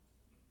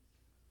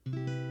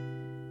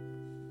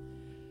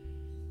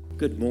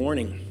Good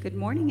morning. Good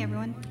morning,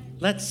 everyone.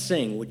 Let's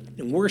sing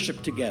and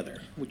worship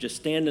together. Would you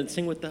stand and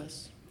sing with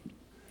us?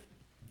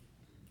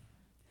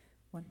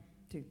 1,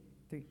 2,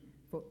 3,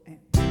 4, and...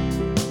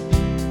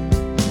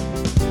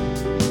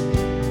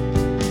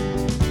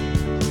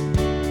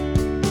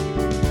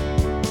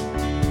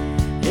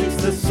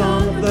 It's the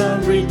song of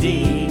the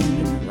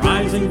redeemed,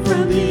 rising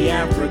from the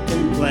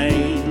African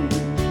plain.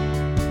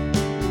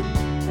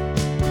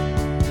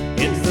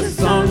 It's the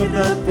song of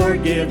the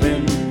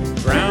forgiven,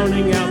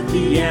 drowning out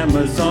the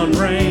Amazon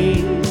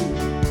rain.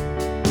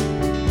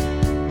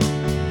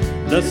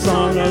 The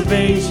song of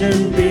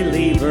Asian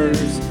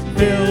believers,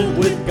 filled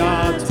with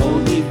God's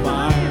holy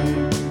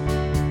fire.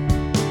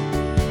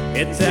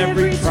 It's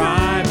every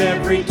tribe,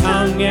 every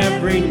tongue,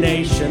 every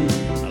nation,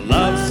 a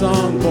love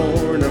song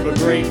born of a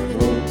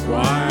grateful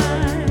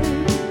choir.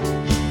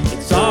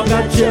 It's all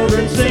got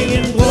children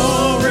singing,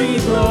 glory,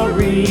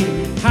 glory,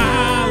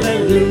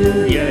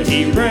 hallelujah,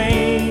 he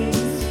reigns.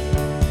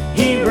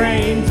 He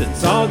reigns.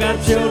 It's all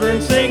got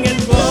children singing,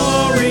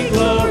 glory,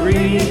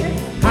 glory,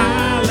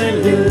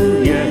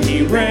 hallelujah.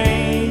 He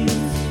reigns.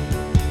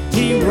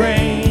 He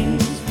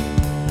reigns.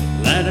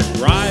 Let it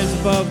rise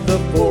above the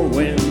four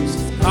winds,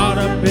 caught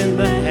up in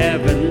the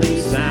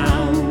heavenly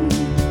sound.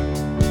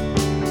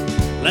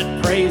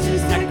 Let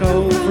praises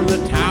echo from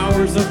the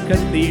towers of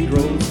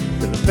cathedrals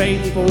to the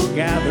faithful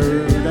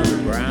gathered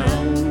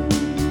underground.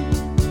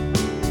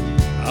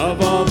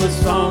 Of all the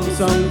songs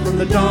sung from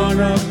the dawn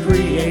of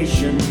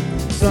creation,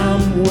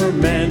 some were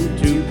meant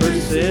to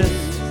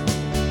persist.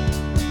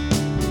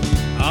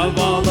 Of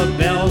all the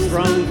bells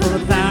rung from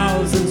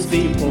 1,000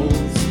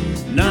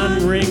 steeples,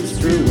 none rings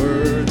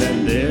truer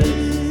than this.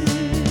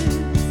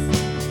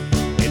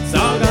 It's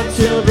all got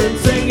children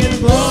singing,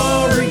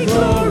 glory,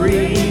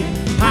 glory,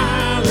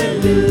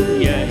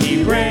 hallelujah,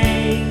 he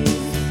reigns.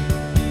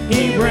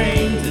 He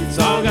reigns. It's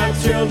all got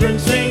children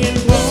singing,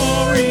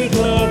 glory,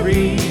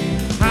 glory,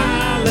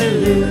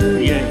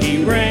 hallelujah,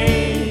 he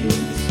reigns,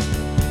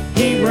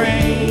 he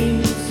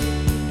reigns.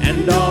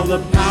 And all the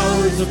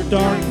powers of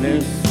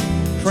darkness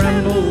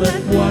tremble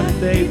at what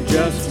they've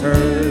just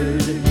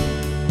heard.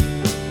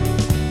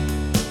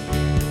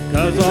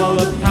 'Cause all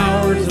the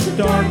powers of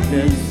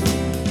darkness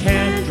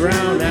can't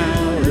drown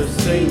out a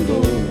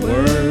single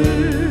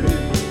word.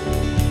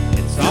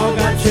 It's all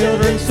got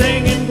children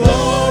singing,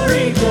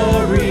 glory,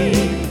 glory,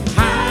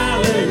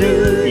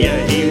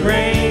 hallelujah, he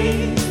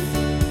reigns.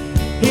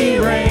 He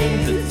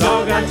reigns. It's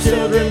all got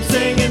children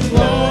singing,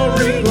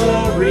 glory,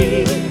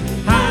 glory,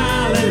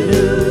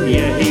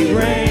 hallelujah, he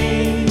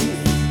reigns.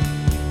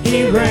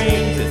 He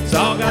reigns. It's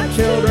all got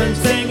children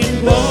singing,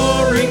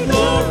 glory,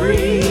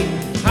 glory,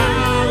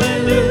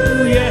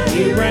 hallelujah,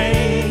 he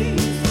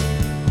reigns.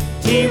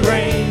 He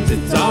reigns.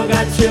 It's all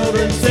got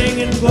children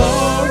singing,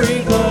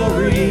 glory,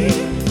 glory,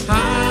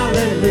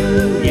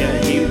 hallelujah,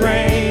 he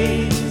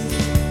reigns.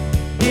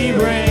 He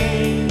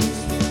reigns.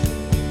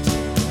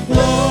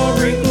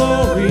 Glory,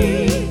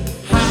 glory,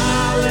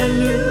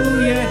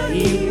 hallelujah,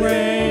 he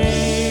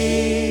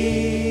reigns.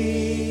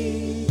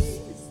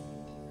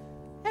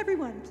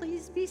 Everyone,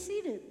 please be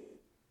seated.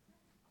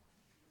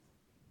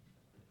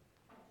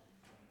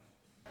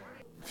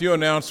 A few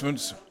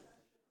announcements.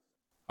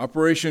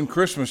 Operation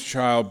Christmas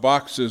Child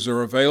boxes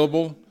are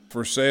available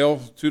for sale,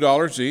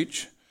 $2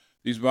 each.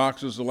 These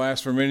boxes will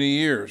last for many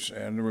years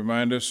and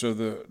remind us of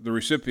the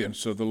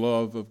recipients of the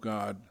love of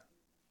God.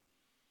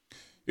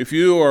 If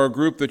you or a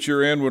group that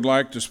you're in would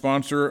like to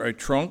sponsor a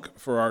trunk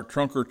for our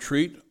Trunk or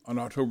Treat on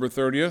October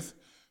 30th,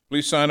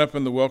 please sign up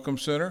in the Welcome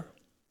Center.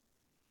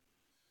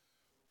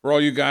 For all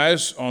you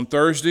guys, on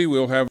Thursday,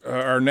 we'll have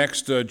our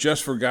next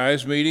Just for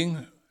Guys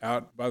meeting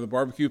out by the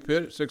barbecue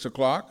pit at 6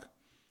 o'clock.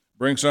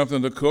 Bring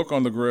something to cook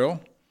on the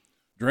grill.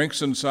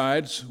 Drinks and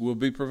sides will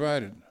be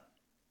provided.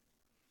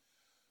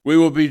 We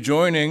will be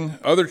joining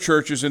other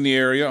churches in the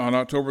area on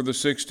October the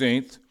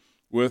 16th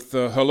with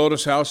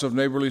Helotes House of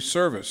Neighborly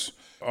Service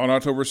on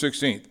October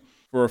 16th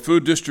for a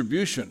food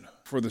distribution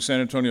for the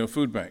San Antonio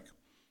Food Bank.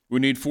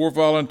 We need 4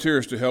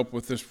 volunteers to help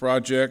with this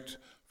project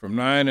from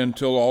 9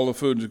 until all the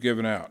food is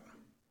given out.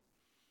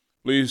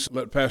 Please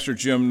let Pastor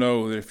Jim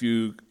know that if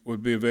you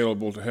would be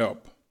available to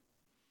help.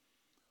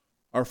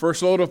 Our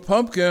first load of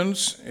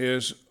pumpkins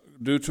is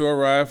due to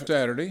arrive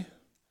Saturday.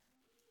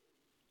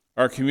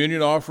 Our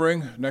communion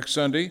offering next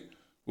Sunday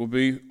will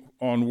be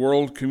on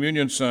World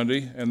Communion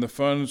Sunday, and the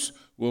funds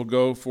will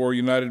go for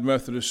United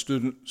Methodist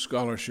Student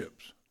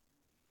Scholarships.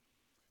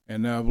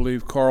 And now I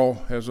believe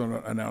Carl has an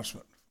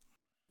announcement.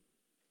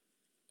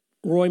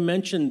 Roy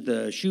mentioned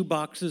the shoe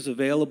boxes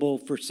available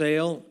for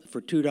sale for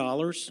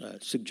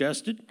 $2,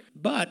 suggested,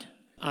 but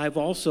I've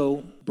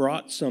also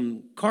brought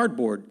some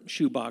cardboard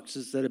shoe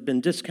boxes that have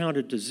been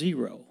discounted to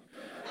 $0.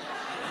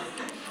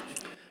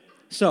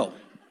 So,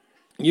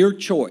 your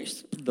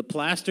choice, the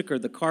plastic or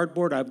the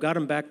cardboard, I've got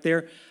them back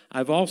there.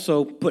 I've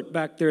also put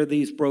back there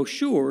these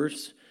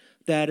brochures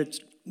that it's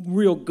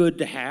real good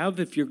to have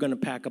if you're going to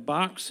pack a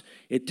box.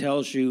 It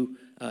tells you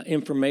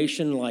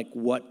information like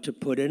what to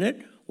put in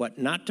it, what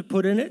not to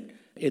put in it.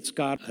 It's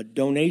got a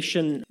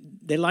donation.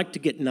 They like to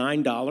get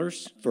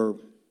 $9 for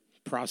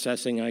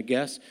processing, I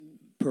guess,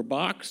 per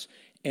box.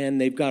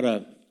 And they've got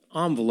an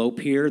envelope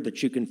here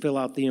that you can fill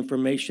out the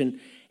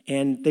information.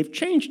 And they've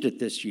changed it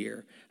this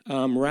year.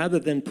 Rather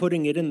than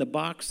putting it in the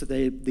box,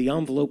 the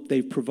envelope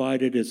they've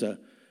provided is a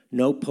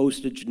no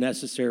postage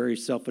necessary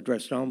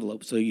self-addressed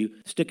envelope. So you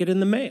stick it in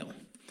the mail.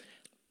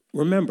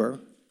 Remember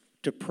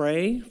to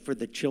pray for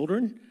the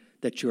children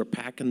that you're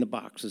packing the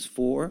boxes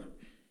for,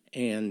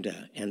 and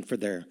for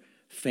their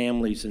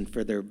families and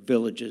for their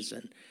villages.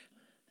 And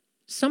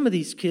some of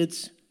these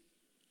kids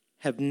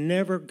have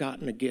never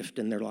gotten a gift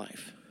in their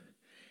life.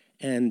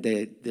 And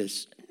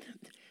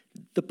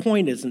the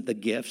point isn't the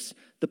gifts.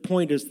 The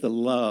point is the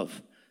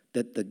love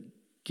that the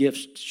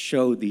gifts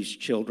show these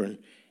children,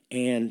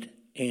 and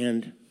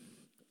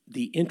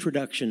the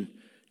introduction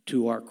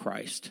to our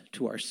Christ,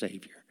 to our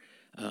Savior.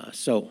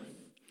 So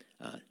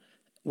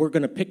we're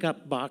going to pick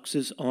up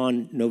boxes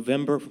on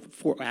November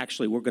 4th.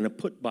 Actually, we're going to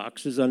put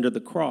boxes under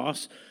the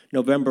cross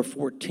November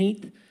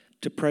 14th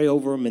to pray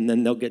over them, and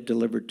then they'll get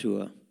delivered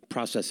to a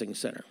processing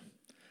center.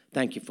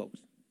 Thank you, folks.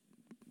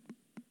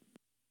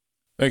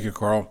 Thank you,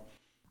 Carl.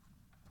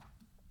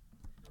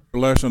 Our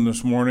lesson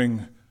this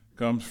morning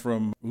comes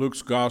from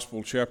Luke's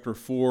Gospel, chapter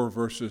 4,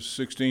 verses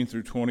 16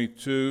 through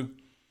 22,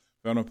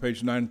 found on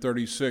page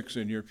 936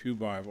 in your Pew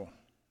Bible.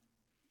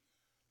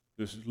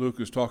 Luke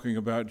is talking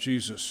about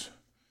Jesus.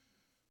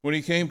 When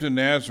he came to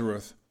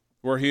Nazareth,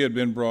 where he had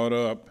been brought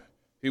up,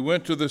 he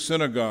went to the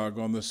synagogue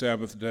on the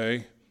Sabbath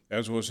day,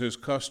 as was his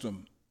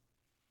custom.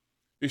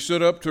 He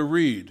stood up to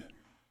read,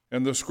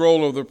 and the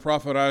scroll of the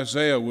prophet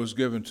Isaiah was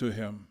given to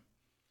him.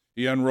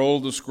 He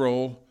unrolled the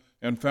scroll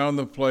and found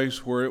the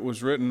place where it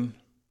was written,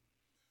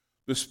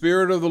 "The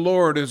Spirit of the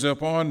Lord is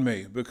upon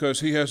me,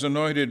 because he has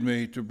anointed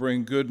me to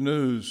bring good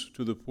news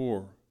to the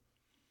poor.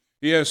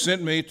 He has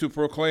sent me to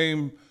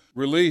proclaim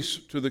release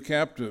to the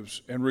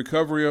captives and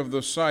recovery of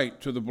the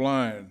sight to the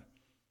blind,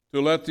 to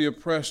let the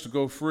oppressed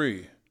go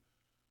free,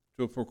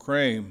 to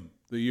proclaim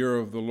the year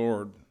of the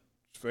Lord's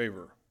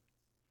favor."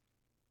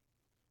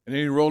 And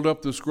then he rolled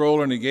up the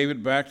scroll and he gave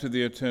it back to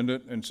the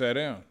attendant and sat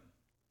down.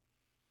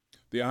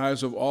 The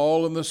eyes of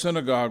all in the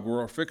synagogue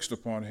were fixed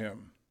upon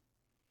him.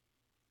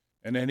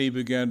 And then he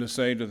began to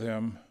say to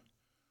them,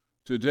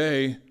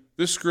 "Today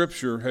this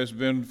scripture has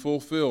been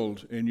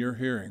fulfilled in your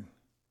hearing."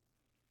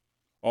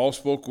 All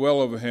spoke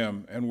well of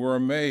him and were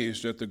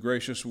amazed at the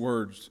gracious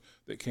words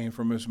that came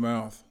from his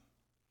mouth.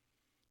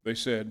 They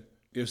said,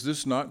 "Is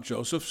this not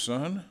Joseph's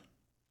son?"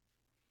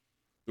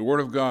 The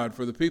word of God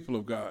for the people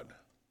of God.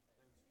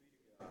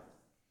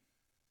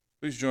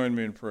 Please join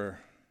me in prayer.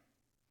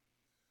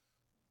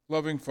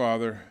 Loving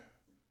Father,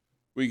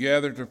 we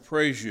gather to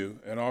praise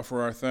you and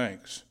offer our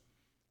thanks.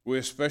 We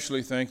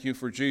especially thank you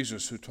for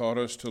Jesus, who taught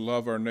us to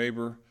love our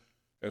neighbor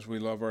as we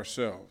love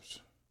ourselves.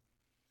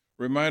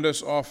 Remind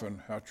us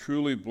often how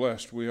truly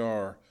blessed we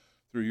are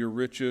through your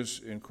riches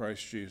in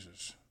Christ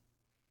Jesus.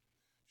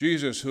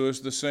 Jesus, who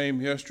is the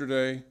same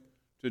yesterday,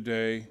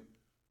 today,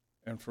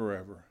 and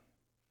forever.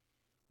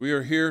 We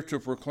are here to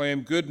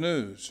proclaim good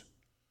news,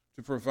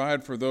 to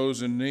provide for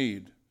those in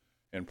need,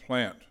 and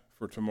plant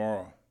for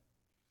tomorrow.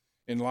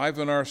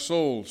 Enliven our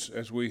souls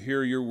as we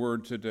hear your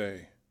word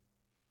today.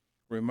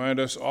 Remind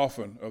us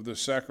often of the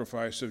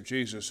sacrifice of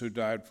Jesus who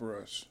died for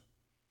us.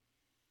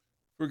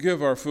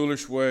 Forgive our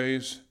foolish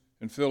ways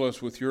and fill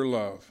us with your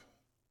love.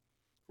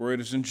 For it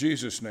is in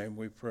Jesus' name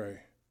we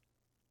pray.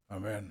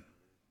 Amen.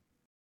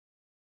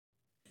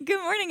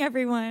 Good morning,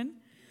 everyone.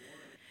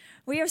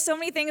 We have so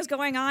many things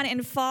going on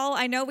in fall.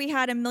 I know we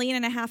had 1.5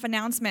 million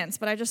announcements,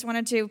 but I just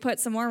wanted to put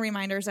some more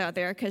reminders out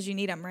there because you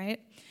need them, right?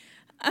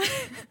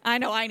 I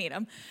know I need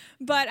them.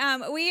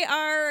 But we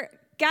are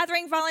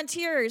gathering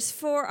volunteers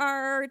for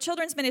our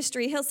children's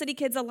ministry, Hill City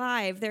Kids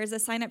Alive. There's a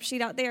sign-up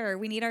sheet out there.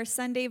 We need our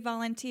Sunday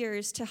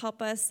volunteers to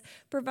help us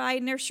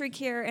provide nursery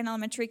care and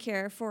elementary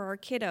care for our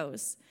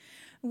kiddos.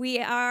 We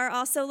are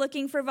also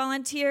looking for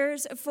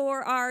volunteers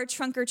for our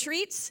trunk or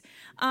treats.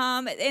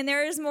 And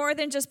there is more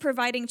than just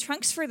providing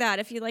trunks for that.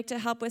 If you'd like to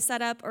help with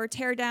setup or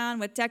tear down,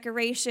 with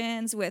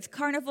decorations, with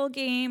carnival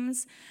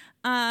games,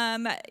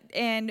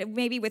 and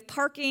maybe with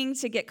parking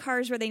to get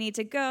cars where they need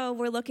to go,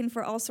 we're looking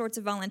for all sorts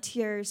of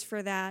volunteers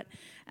for that.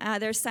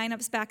 There's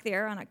signups back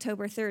there on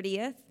October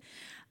 30th.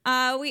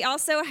 We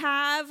also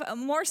have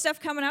more stuff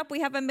coming up. We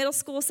have a middle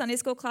school Sunday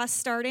school class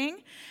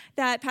starting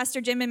that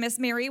Pastor Jim and Miss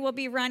Mary will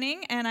be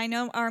running, and I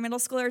know our middle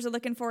schoolers are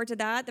looking forward to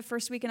that the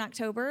first week in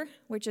October,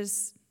 which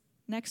is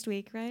next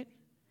week, right?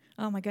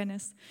 Oh, my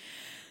goodness.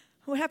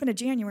 What happened to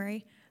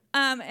January?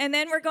 And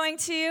then we're going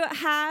to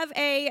have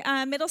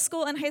a middle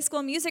school and high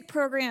school music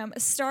program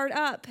start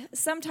up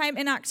sometime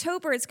in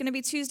October. It's going to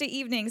be Tuesday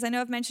evenings. I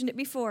know I've mentioned it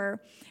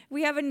before.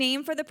 We have a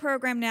name for the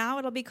program now.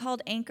 It'll be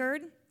called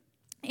Anchored.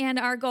 And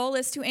our goal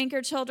is to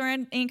anchor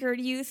children, anchor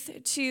youth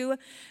to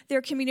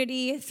their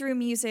community through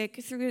music,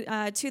 through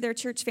to their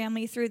church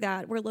family through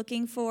that. We're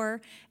looking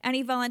for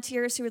any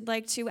volunteers who would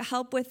like to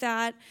help with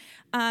that,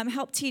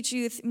 help teach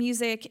youth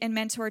music and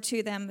mentor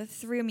to them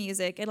through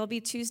music. It'll be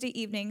Tuesday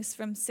evenings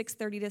from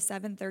 6:30 to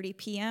 7:30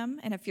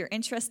 p.m. And if you're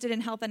interested in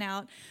helping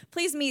out,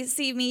 please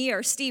see me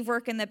or Steve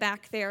work in the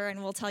back there,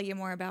 and we'll tell you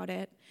more about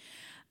it.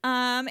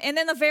 And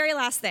then the very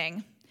last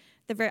thing,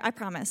 I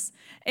promise,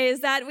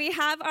 is that we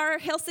have our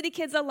Hill City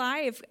Kids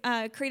Alive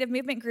creative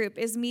movement group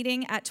is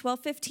meeting at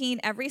 12:15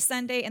 every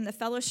Sunday in the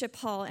fellowship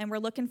hall, and we're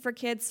looking for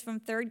kids from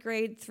 3rd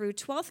grade through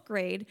 12th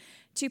grade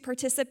to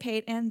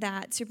participate in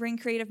that, to bring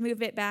creative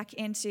movement back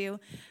into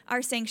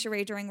our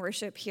sanctuary during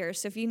worship here.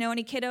 So if you know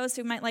any kiddos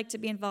who might like to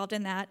be involved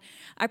in that,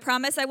 I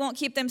promise I won't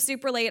keep them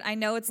super late. I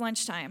know it's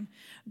lunchtime,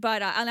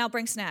 but and I'll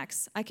bring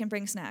snacks. I can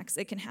bring snacks.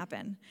 It can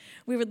happen.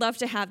 We would love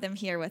to have them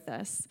here with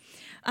us.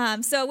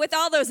 So with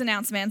all those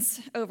announcements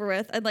over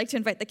with, I'd like to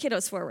invite the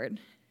kiddos forward.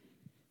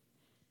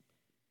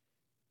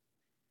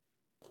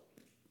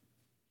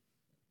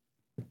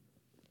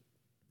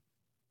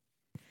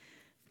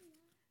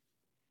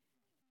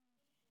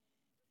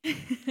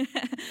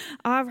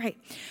 All right.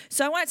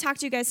 So I want to talk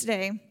to you guys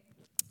today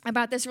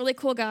about this really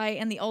cool guy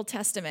in the Old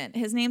Testament.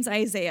 His name's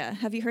Isaiah.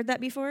 Have you heard that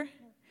before?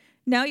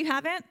 No, you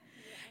haven't?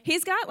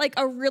 He's got like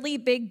a really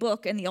big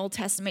book in the Old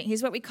Testament.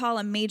 He's what we call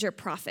a major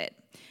prophet.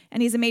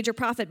 And he's a major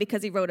prophet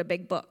because he wrote a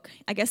big book.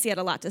 I guess he had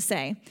a lot to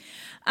say.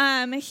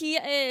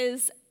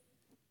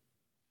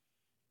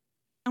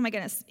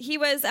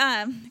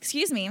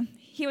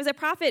 He was a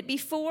prophet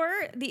before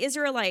the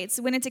Israelites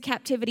went into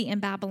captivity in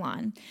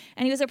Babylon.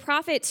 And he was a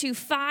prophet to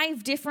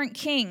 5 different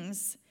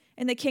kings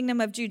in the kingdom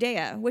of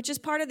Judea, which is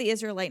part of the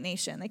Israelite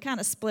nation. They kind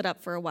of split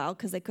up for a while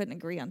because they couldn't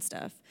agree on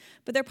stuff.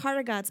 But they're part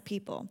of God's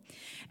people.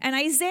 And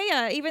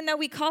Isaiah, even though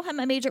we call him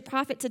a major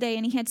prophet today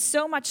and he had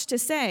so much to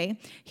say,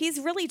 he's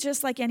really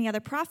just like any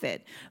other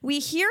prophet. We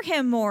hear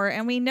him more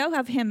and we know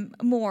of him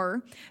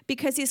more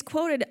because he's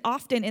quoted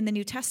often in the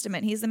New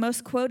Testament. He's the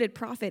most quoted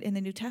prophet in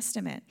the New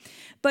Testament.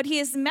 But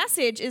his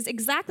message is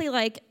exactly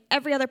like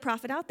every other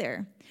prophet out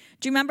there.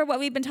 Do you remember what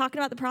we've been talking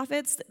about the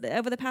prophets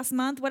over the past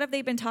month? What have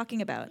they been talking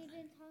about?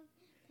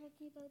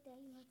 About that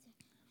you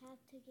have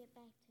to get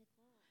back to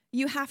God.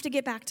 You have to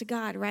get back to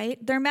God,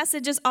 right? Their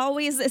message is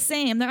always the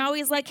same. They're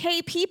always like,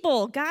 hey,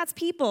 people, God's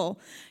people.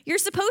 You're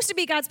supposed to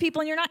be God's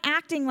people, and you're not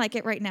acting like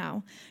it right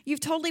now.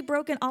 You've totally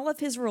broken all of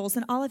his rules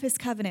and all of his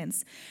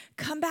covenants.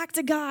 Come back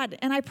to God,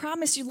 and I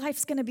promise you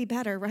life's going to be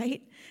better,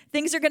 right?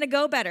 Things are going to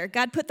go better.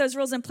 God put those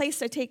rules in place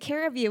to take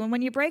care of you, and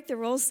when you break the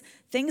rules,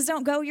 things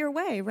don't go your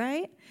way,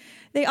 right?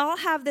 They all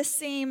have the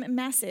same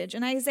message,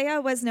 and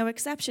Isaiah was no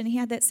exception. He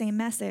had that same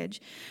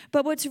message.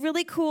 But what's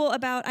really cool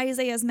about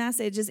Isaiah's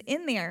message is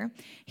in there,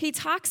 he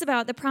talks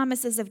about the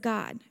promises of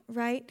God,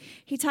 right?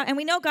 And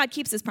we know God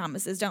keeps his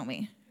promises, don't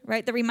we?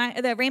 Right? The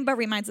rainbow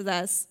reminds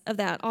us of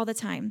that all the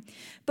time.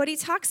 But he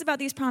talks about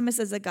these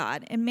promises of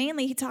God, and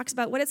mainly he talks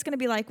about what it's going to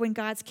be like when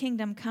God's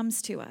kingdom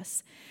comes to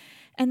us.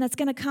 And that's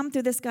going to come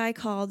through this guy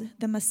called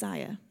the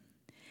Messiah.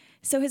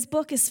 So his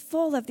book is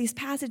full of these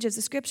passages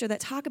of scripture that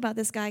talk about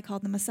this guy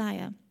called the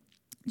Messiah.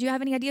 Do you have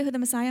any idea who the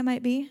Messiah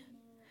might be?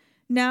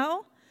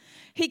 No?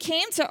 He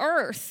came to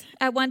earth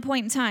at one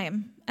point in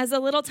time as a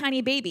little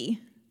tiny baby.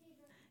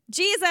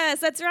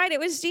 Jesus, that's right, it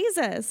was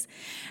Jesus.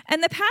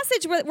 And the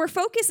passage we're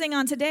focusing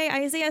on today,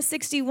 Isaiah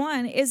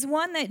 61, is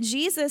one that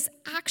Jesus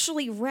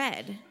actually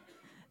read.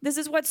 This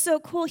is what's so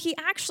cool. He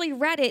actually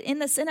read it in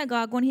the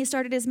synagogue when he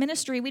started his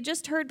ministry. We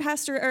just heard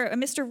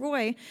Mr.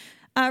 Roy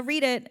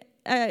read it.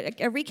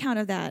 A recount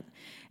of that,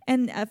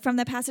 and from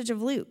the passage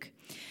of Luke.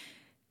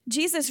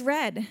 Jesus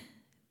read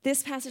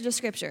this passage of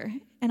scripture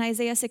in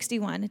Isaiah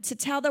 61 to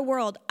tell the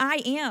world,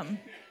 I am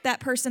that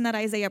person that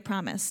Isaiah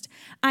promised.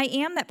 I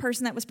am that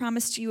person that was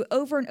promised to you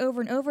over and over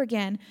and over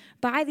again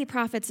by the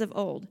prophets of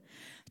old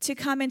to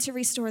come and to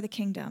restore the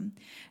kingdom.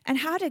 And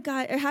how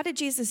did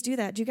Jesus do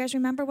that? Do you guys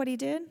remember what he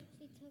did?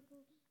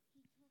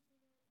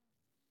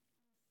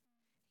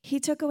 He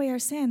took away our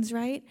sins,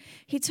 right?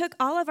 He took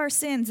all of our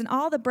sins and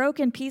all the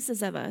broken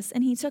pieces of us,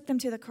 and he took them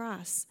to the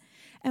cross.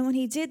 And when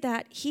he did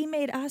that, he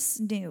made us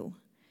new.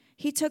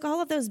 He took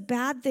all of those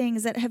bad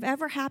things that have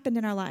ever happened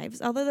in our lives,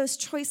 all of those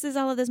choices,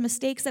 all of those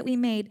mistakes that we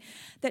made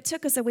that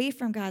took us away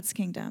from God's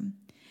kingdom.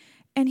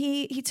 And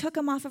he took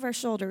them off of our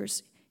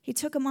shoulders. He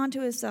took them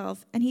onto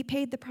himself, and he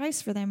paid the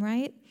price for them,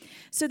 right?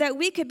 So that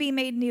we could be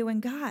made new in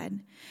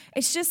God.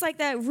 It's just like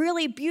that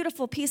really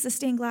beautiful piece of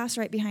stained glass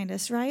right behind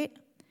us, right?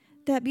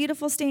 That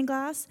beautiful stained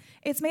glass,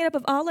 it's made up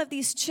of all of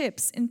these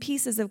chips and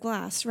pieces of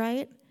glass,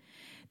 right?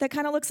 That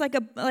kind of looks like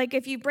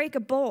if you break a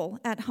bowl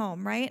at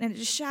home, right? And it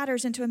just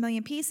shatters into a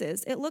million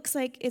pieces. It looks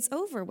like it's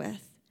over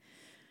with.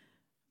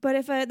 But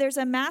if there's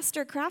a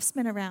master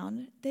craftsman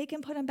around, they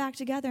can put them back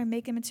together and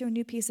make them into a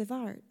new piece of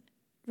art,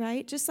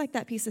 right? Just like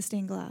that piece of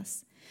stained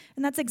glass.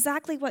 And that's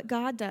exactly what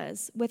God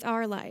does with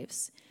our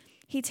lives.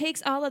 He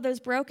takes all of those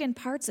broken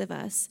parts of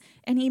us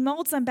and he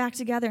molds them back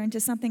together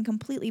into something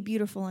completely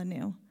beautiful and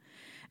new.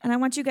 And I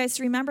want you guys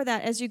to remember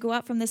that as you go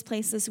out from this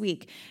place this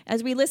week,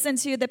 as we listen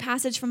to the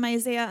passage from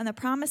Isaiah and the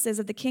promises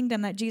of the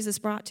kingdom that Jesus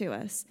brought to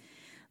us.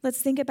 Let's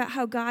think about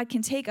how God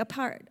can take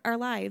apart our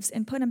lives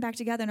and put them back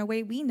together in a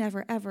way we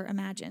never, ever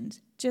imagined,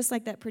 just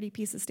like that pretty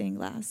piece of stained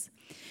glass.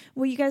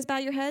 Will you guys bow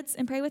your heads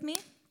and pray with me?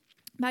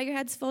 Bow your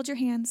heads, fold your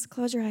hands,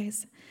 close your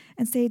eyes,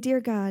 and say,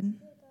 Dear God,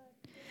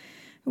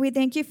 we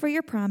thank you for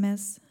your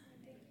promise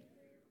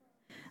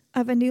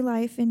of a new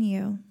life in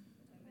you.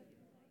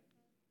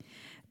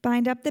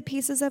 Bind up the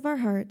pieces of our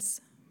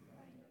hearts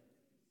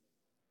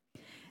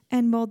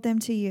and mold them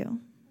to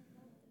you.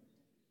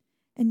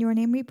 In your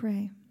name we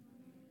pray.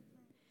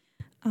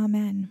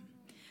 Amen.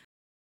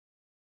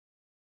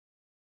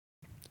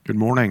 Good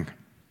morning.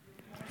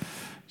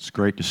 It's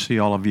great to see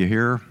all of you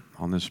here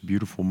on this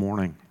beautiful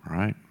morning,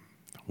 right?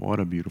 What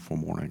a beautiful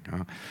morning,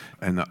 huh?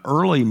 And the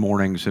early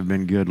mornings have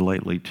been good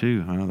lately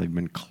too, huh? They've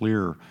been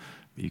clear.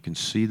 You can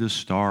see the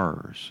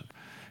stars,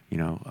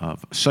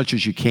 such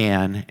as you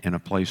can in a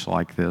place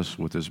like this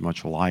with as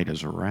much light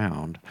as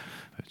around.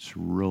 It's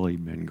really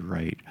been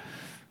great.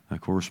 Of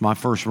course, my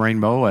first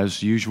rainbow,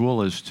 as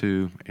usual,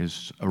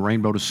 is a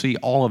rainbow to see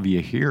all of you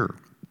here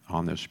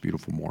on this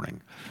beautiful morning.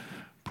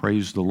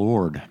 Praise the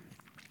Lord.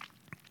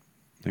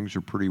 Things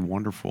are pretty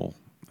wonderful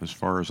as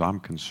far as I'm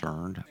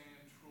concerned.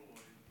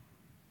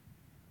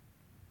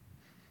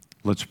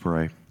 Let's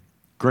pray.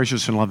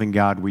 Gracious and loving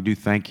God, we do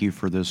thank you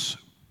for this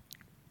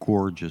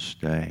gorgeous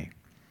day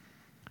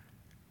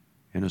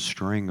in a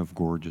string of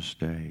gorgeous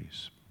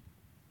days.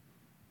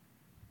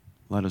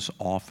 Let us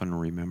often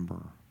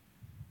remember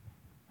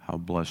how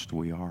blessed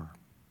we are.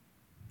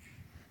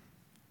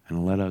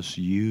 And let us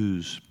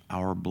use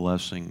our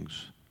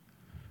blessings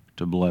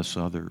to bless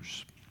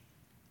others.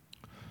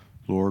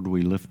 Lord,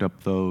 we lift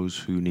up those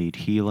who need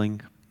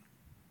healing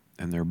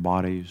in their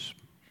bodies,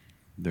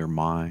 their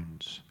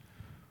minds,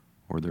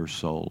 or their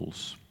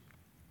souls.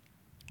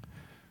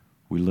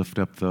 We lift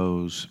up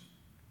those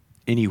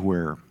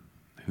anywhere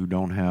who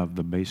don't have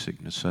the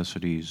basic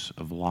necessities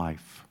of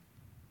life.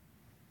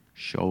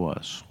 Show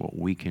us what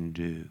we can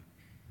do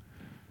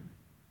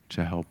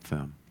to help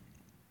them.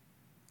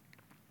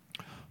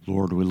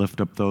 Lord, we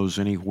lift up those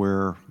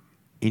anywhere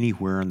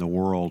in the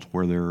world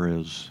where there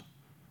is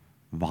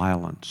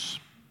violence.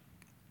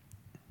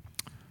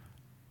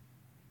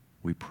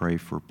 We pray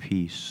for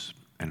peace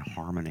and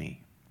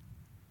harmony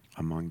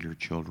among your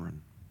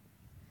children.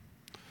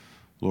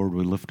 Lord,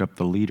 we lift up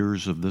the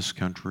leaders of this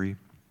country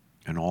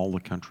and all the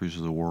countries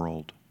of the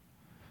world,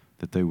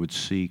 that they would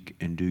seek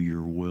and do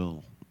your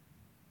will.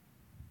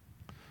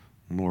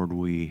 Lord,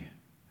 we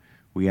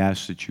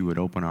ask that you would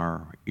open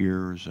our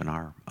ears and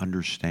our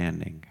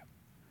understanding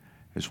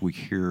as we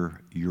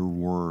hear your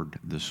word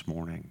this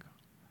morning.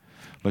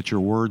 Let your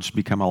words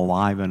become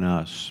alive in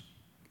us,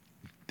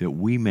 that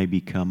we may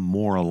become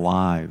more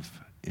alive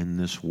in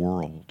this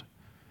world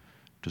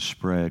to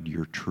spread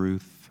your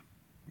truth,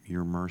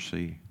 your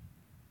mercy,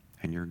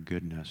 and your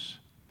goodness,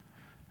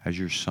 as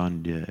your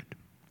Son did.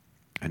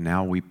 And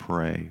now we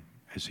pray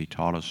as he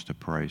taught us to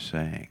pray,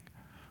 saying,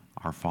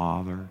 Our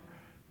Father,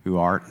 who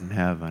art in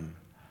heaven,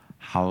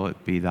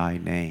 hallowed be thy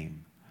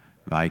name.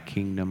 Thy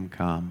kingdom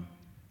come,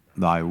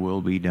 thy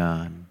will be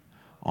done,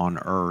 on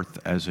earth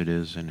as it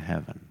is in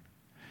heaven.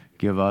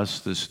 Give us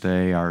this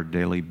day our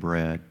daily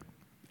bread,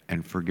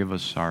 and forgive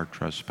us our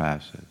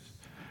trespasses,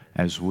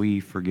 as we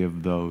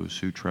forgive those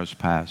who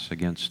trespass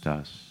against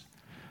us.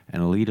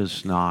 And lead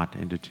us not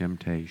into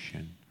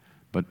temptation,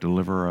 but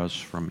deliver us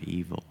from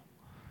evil.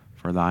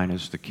 For thine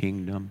is the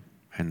kingdom,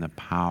 and the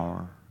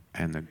power,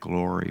 and the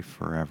glory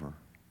forever.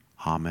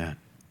 Amen.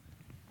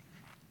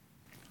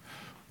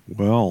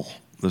 Well,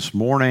 this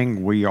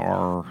morning we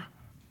are,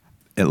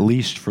 at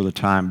least for the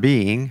time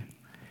being,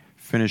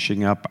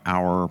 finishing up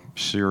our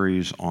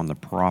series on the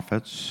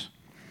prophets,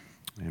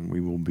 and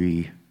we will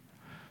be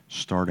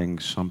starting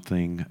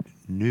something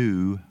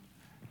new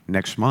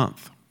next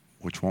month,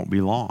 which won't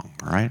be long,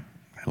 right?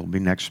 It'll be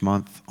next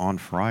month on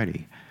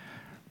Friday.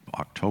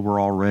 October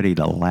already,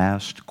 the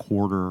last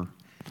quarter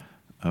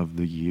of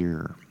the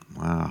year.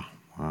 Wow.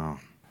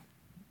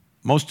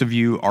 Most of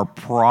you are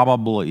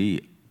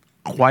probably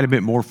quite a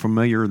bit more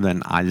familiar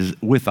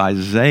with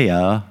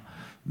Isaiah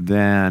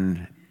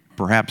than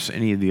perhaps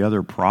any of the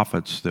other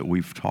prophets that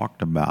we've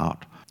talked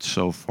about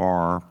so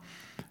far.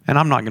 And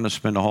I'm not going to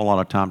spend a whole lot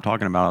of time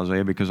talking about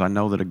Isaiah because I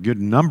know that a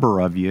good number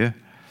of you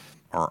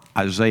are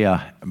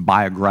Isaiah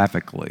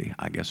biographically,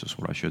 I guess is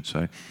what I should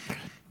say,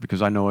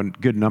 because I know a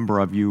good number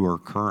of you are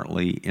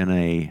currently in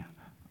a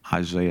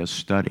Isaiah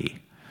study.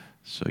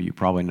 So you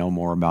probably know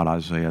more about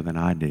Isaiah than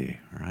I do,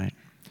 right?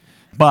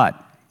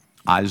 But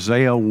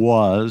Isaiah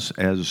was,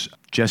 as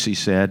Jesse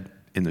said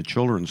in the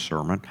children's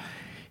sermon,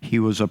 he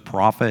was a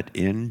prophet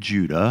in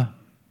Judah,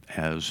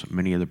 as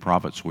many of the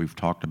prophets we've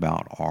talked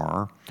about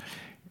are.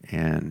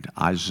 And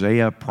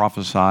Isaiah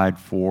prophesied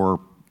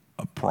for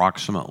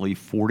approximately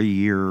 40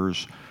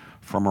 years,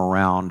 from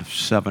around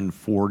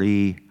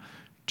 740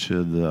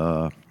 to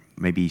the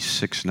maybe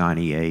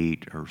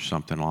 698 or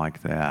something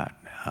like that,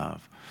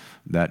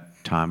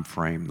 that time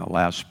frame, the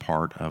last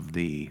part of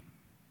the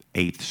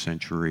 8th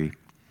century,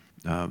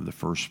 the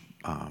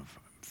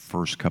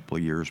first couple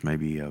of years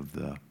maybe of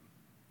the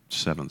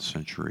 7th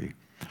century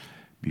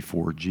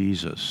before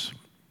Jesus.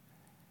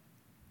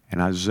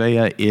 And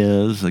Isaiah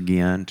is,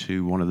 again,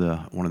 to one of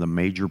the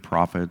major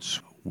prophets.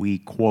 We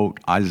quote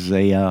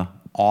Isaiah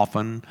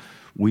often.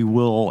 We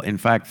will, in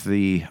fact,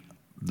 the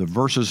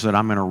verses that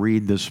I'm going to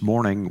read this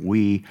morning,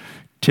 we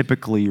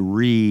typically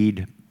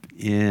read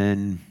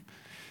in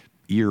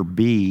year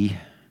B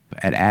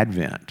at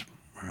Advent,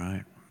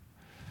 right?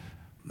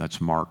 That's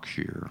Mark's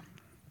year.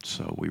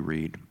 So we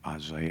read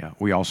Isaiah.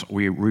 We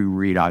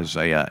read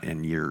Isaiah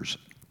in years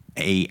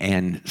A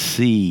and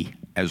C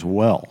as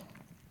well.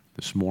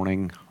 This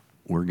morning,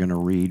 we're going to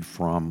read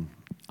from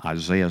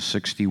Isaiah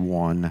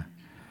 61,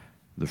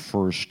 the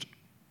first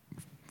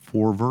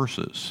 4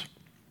 verses.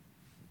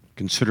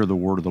 Consider the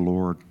word of the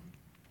Lord.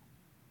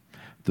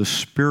 The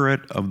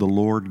Spirit of the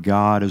Lord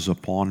God is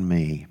upon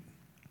me,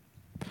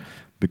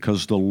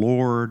 because the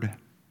Lord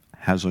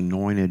has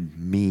anointed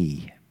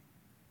me.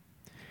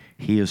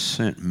 He has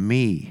sent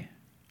me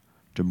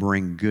to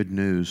bring good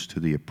news to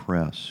the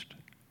oppressed,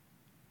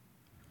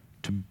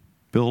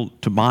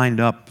 to bind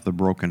up the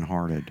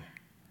brokenhearted,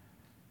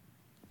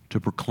 to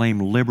proclaim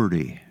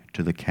liberty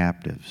to the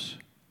captives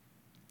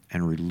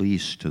and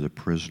release to the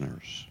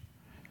prisoners,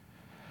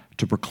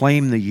 to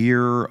proclaim the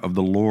year of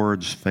the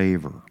Lord's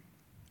favor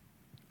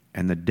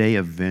and the day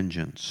of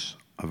vengeance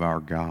of our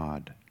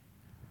God,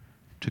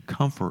 to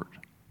comfort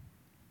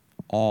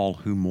all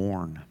who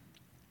mourn,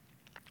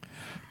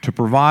 to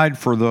provide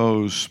for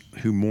those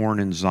who mourn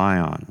in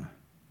Zion,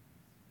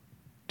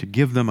 to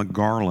give them a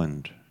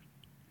garland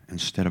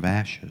instead of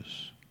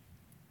ashes,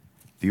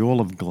 the oil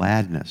of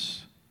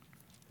gladness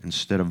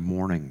instead of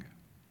mourning,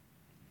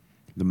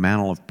 the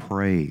mantle of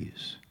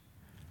praise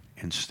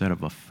instead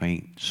of a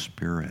faint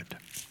spirit.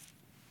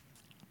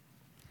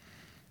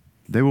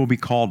 They will be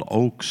called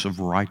oaks of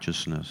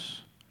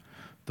righteousness,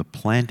 the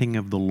planting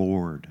of the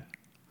Lord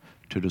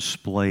to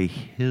display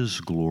His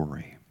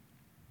glory.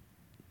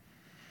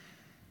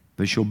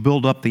 They shall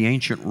build up the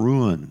ancient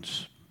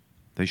ruins.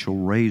 They shall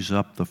raise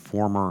up the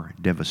former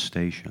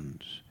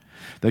devastations.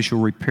 They shall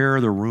repair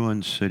the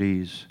ruined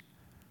cities,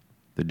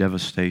 the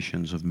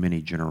devastations of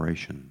many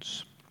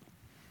generations.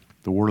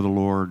 The word of the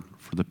Lord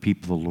for the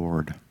people of the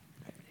Lord.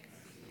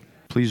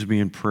 Please be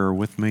in prayer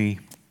with me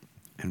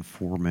and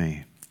for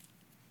me.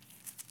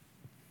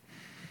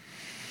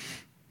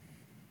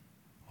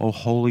 O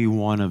Holy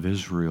One of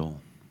Israel,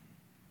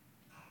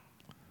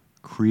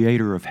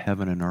 Creator of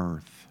heaven and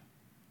earth,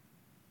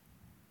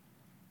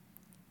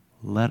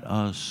 let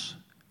us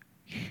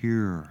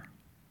hear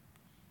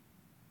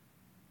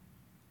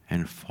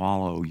and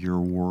follow your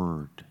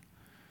word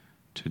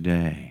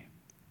today.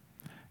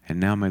 And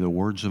now may the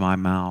words of my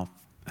mouth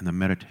and the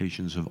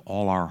meditations of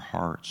all our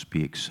hearts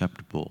be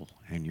acceptable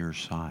in your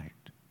sight.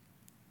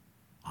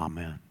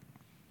 Amen.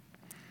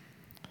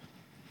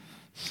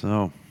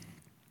 So,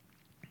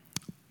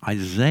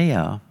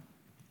 Isaiah,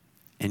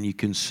 and you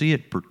can see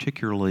it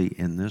particularly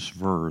in this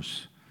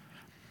verse,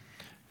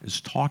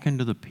 is talking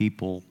to the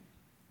people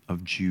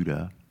of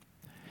Judah,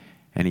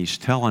 and he's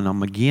telling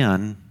them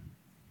again,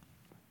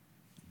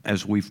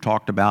 as we've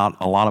talked about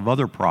a lot of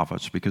other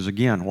prophets, because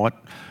again,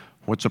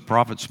 what's a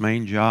prophet's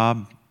main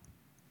job?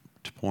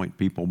 To point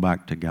people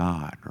back to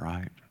God,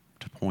 right?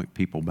 To point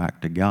people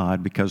back to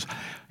God, because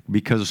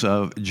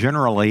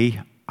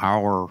generally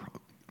our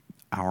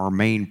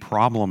main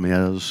problem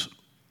is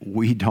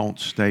we don't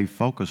stay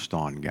focused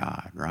on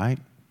God, right?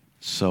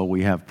 So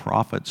we have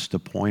prophets to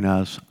point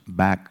us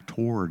back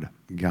toward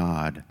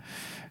God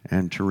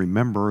and to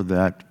remember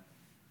that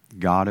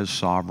God is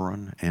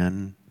sovereign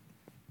and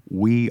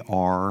we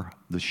are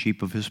the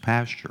sheep of His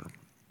pasture,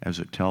 as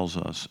it tells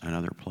us in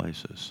other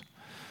places.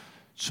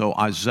 So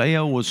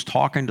Isaiah was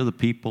talking to the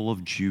people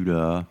of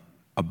Judah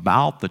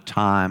about the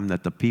time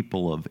that the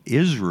people of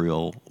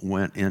Israel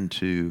went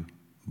into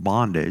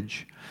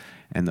bondage,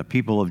 and the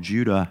people of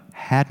Judah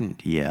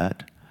hadn't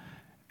yet.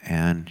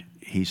 And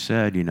he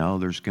said,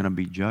 there's going to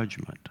be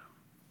judgment.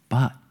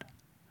 But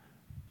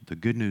the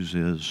good news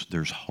is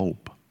there's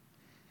hope.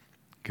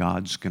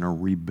 God's going to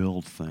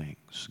rebuild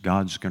things.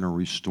 God's going to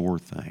restore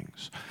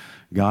things.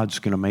 God's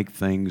going to make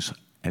things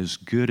as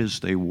good as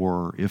they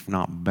were, if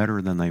not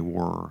better than they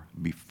were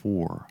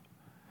before.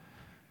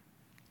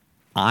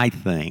 I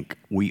think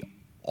we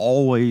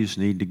always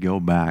need to go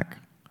back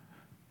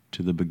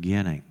to the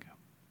beginning.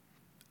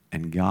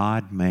 And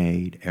God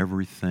made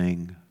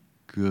everything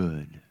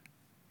good.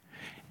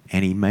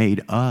 And He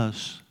made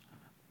us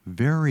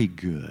very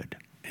good,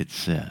 it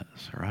says,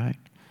 right?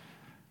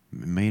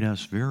 He made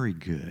us very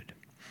good.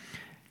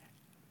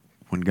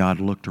 When God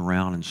looked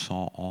around and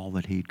saw all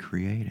that He'd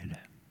created.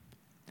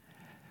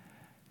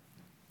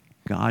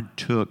 God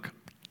took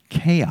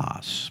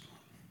chaos.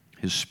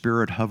 His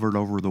Spirit hovered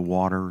over the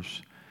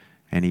waters,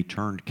 and He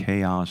turned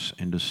chaos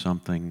into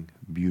something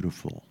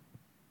beautiful.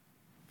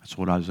 That's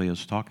what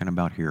Isaiah's talking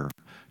about here,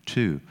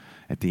 too.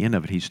 At the end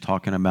of it, he's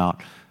talking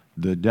about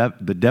the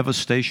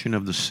devastation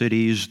of the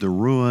cities, the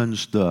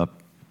ruins, the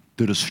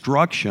the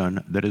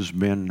destruction that has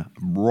been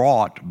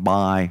brought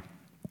by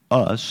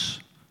us,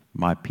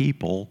 my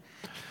people,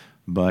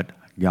 but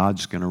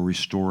God's going to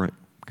restore it.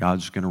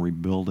 God's going to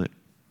rebuild it.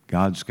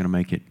 God's going to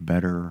make it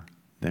better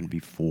than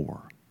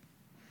before.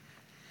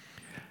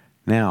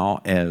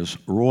 Now, as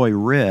Roy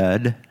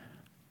read,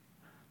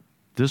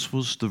 this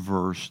was the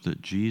verse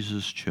that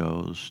Jesus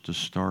chose to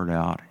start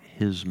out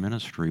his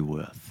ministry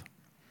with.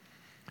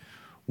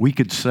 We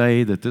could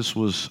say that this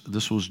was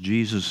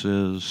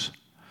Jesus's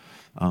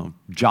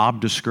job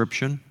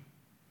description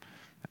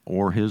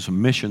or his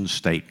mission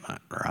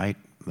statement, right?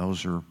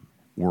 Those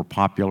were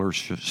popular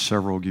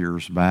several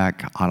years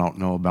back. I don't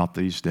know about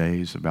these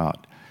days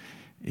about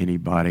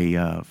anybody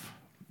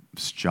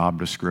job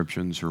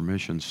descriptions or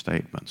mission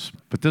statements.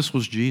 But this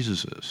was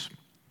Jesus's.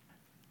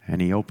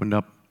 And he opened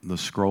up the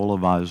scroll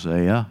of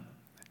Isaiah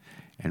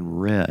and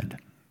read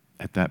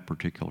at that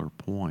particular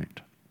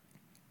point.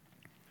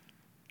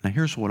 Now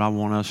here's what I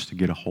want us to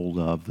get a hold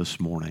of this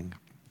morning,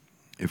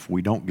 if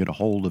we don't get a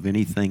hold of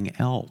anything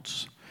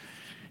else,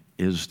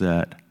 is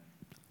that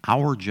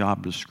our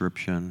job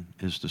description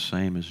is the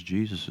same as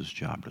Jesus'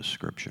 job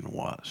description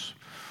was,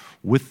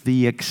 with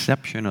the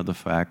exception of the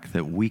fact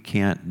that we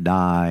can't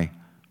die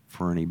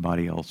for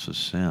anybody else's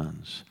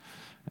sins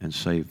and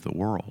save the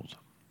world.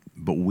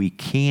 But we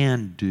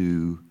can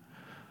do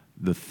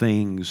the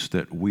things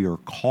that we are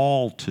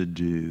called to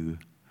do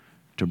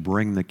to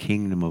bring the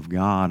kingdom of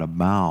God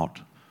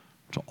about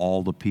to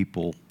all the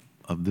people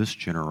of this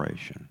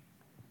generation,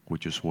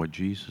 which is what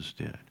Jesus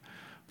did.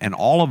 And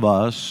all of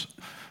us,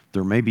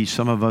 there may be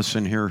some of us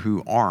in here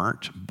who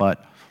aren't,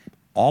 but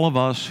all of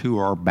us who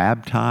are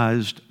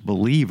baptized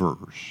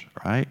believers,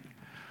 right?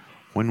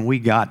 When we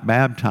got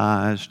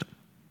baptized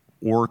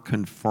or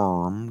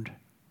confirmed,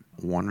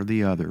 one or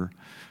the other,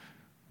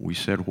 we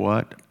said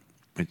what?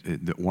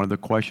 One of the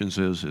questions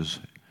is,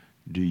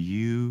 do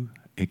you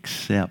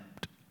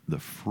accept the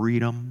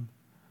freedom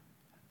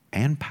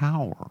and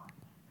power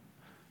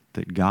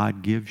that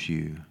God gives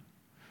you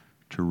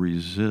to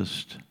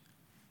resist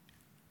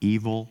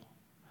evil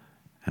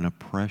and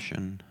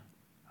oppression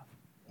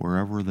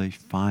wherever they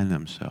find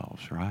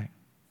themselves, right?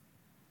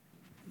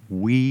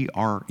 We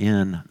are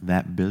in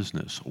that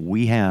business.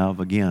 We have,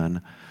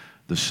 again,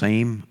 the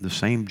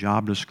same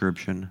job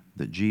description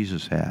that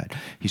Jesus had.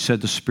 He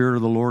said, the Spirit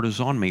of the Lord is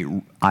on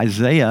me.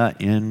 Isaiah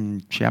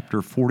in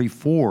chapter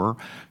 44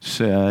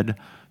 said,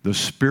 the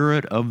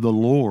Spirit of the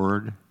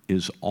Lord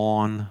is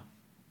on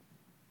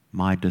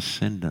my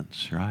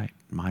descendants, right?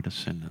 My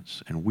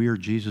descendants. And we are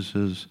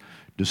Jesus'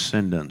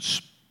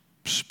 descendants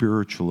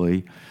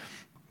spiritually.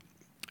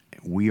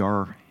 We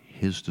are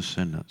his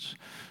descendants.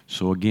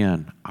 So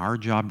again, our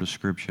job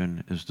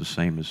description is the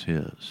same as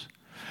his.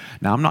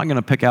 Now, I'm not going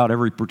to pick out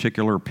every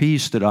particular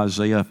piece that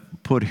Isaiah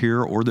put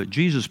here or that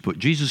Jesus put.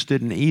 Jesus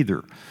didn't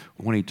either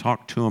when he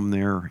talked to them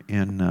there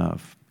in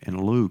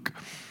Luke.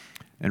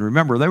 And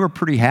remember, they were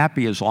pretty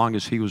happy as long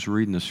as he was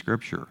reading the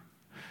scripture.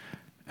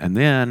 And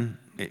then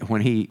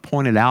when he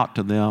pointed out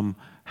to them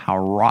how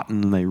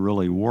rotten they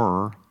really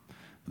were,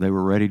 they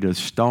were ready to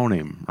stone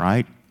him,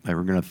 right? They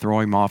were going to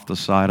throw him off the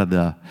side of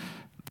the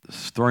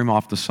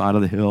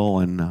hill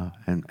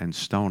and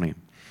stone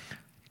him.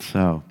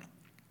 So,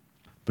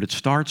 but it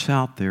starts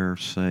out there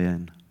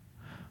saying,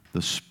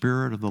 the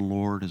Spirit of the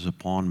Lord is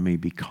upon me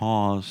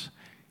because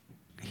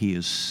he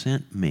has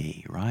sent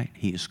me, right?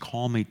 He has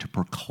called me to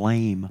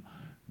proclaim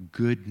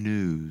good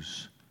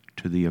news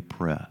to the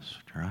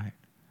oppressed, right?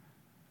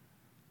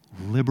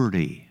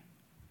 Liberty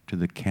to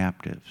the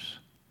captives,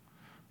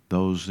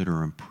 those that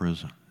are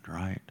imprisoned,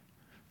 right?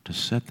 To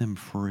set them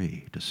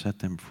free, to set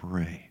them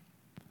free.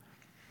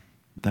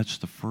 That's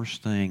the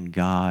first thing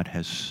God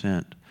has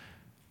sent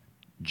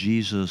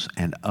Jesus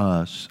and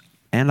us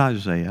and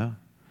Isaiah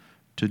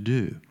to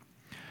do.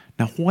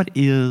 Now, what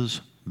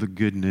is the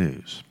good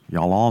news?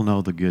 Y'all all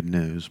know the good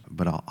news,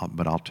 but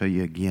I'll tell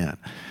you again.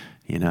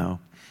 You know,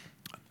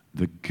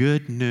 the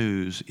good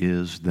news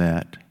is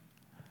that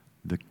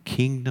the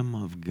kingdom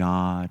of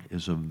God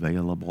is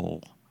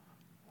available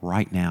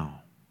right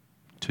now,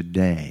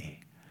 today,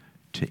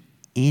 to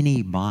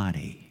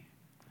anybody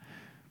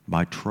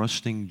by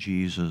trusting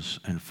Jesus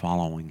and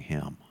following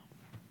him.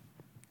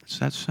 It's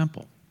that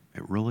simple.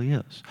 It really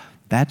is.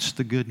 That's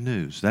the good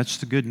news. That's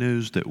the good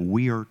news that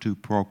we are to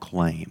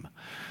proclaim.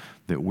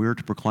 That we're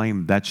to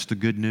proclaim. That's the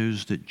good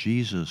news that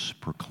Jesus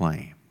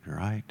proclaimed,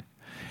 right?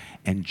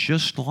 And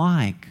just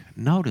like,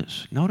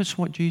 notice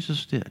what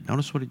Jesus did.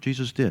 Notice what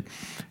Jesus did.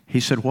 He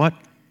said what?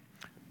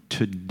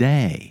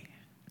 Today,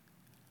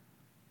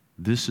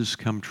 this has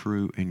come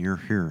true in your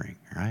hearing,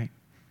 right?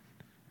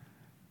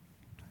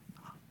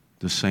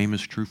 The same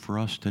is true for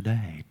us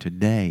today.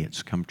 Today,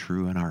 it's come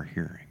true in our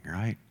hearing,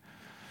 right?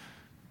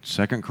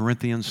 2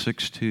 Corinthians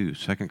 6:2,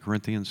 2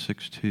 Corinthians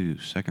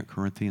 6:2, 2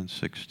 Corinthians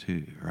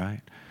 6:2,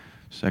 right?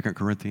 2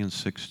 Corinthians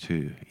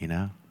 6:2, you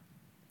know?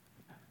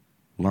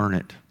 Learn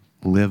it,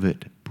 live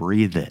it,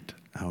 breathe it,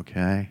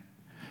 okay?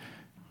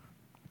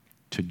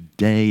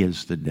 Today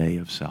is the day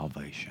of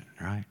salvation,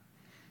 right?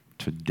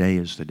 Today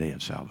is the day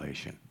of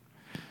salvation.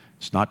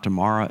 It's not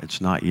tomorrow. It's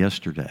not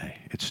yesterday.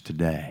 It's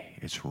today.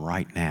 It's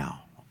right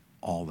now,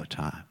 all the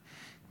time.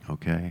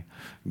 Okay?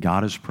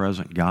 God is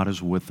present. God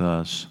is with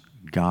us.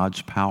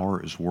 God's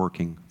power is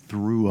working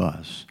through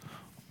us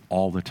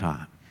all the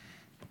time.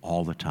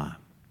 All the time.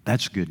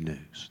 That's good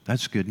news.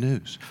 That's good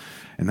news.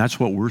 And that's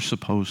what we're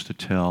supposed to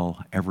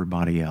tell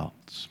everybody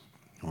else.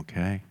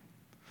 Okay?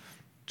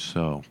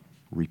 So,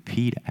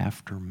 repeat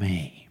after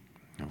me.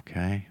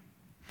 Okay?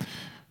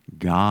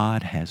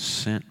 God has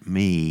sent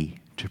me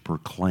to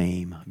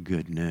proclaim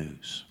good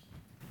news.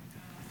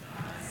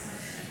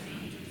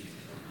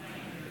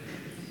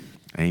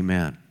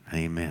 Amen.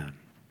 Amen.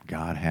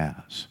 God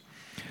has.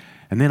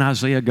 And then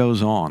Isaiah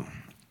goes on.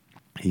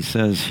 He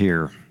says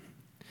here,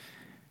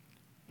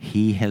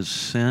 He has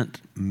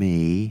sent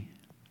me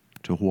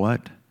to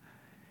what?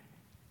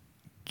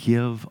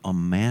 Give a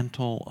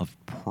mantle of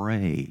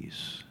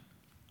praise.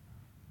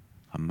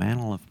 A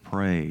mantle of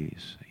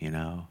praise,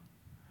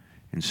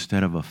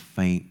 instead of a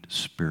faint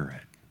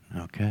spirit.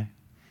 Okay?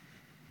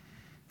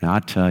 Now, I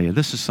tell you,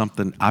 this is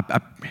something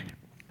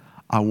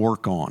I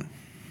work on.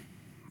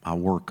 I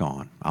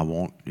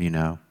won't,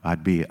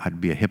 I'd be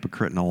a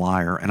hypocrite and a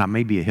liar, and I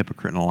may be a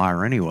hypocrite and a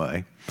liar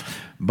anyway,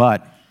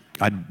 but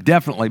I'd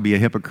definitely be a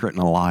hypocrite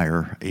and a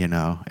liar,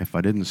 if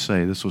I didn't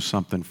say this was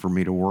something for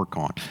me to work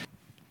on.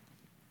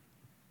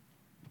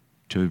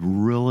 To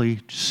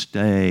really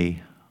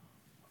stay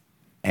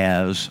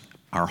as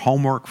our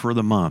homework for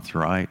the month,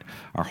 right?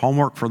 Our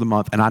homework for the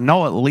month. And I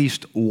know at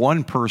least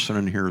one person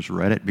in here has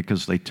read it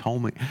because they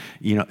told me,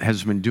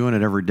 has been doing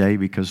it every day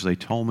because they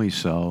told me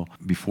so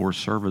before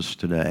service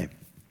today.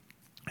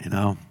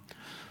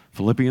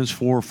 Philippians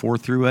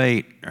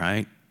 4:4-8,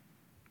 right?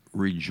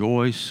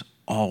 Rejoice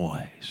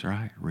always,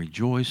 right?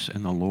 Rejoice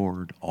in the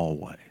Lord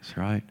always,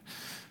 right?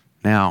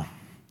 Now,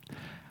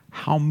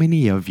 how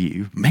many of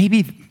you,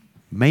 maybe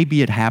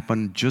it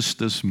happened just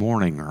this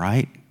morning,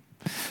 right?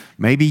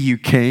 Maybe you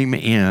came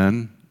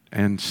in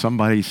and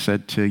somebody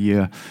said to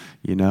you,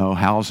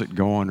 how's it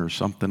going or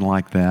something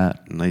like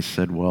that. And they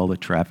said, well, the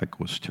traffic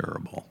was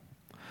terrible.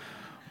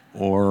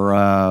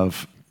 Or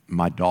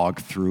my dog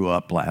threw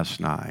up last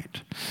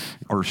night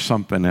or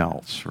something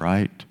else,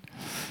 right?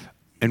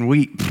 And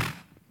we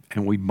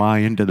buy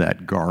into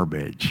that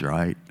garbage,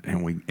 right?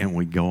 And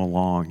we go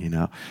along,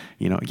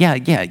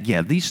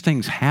 yeah, these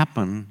things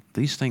happen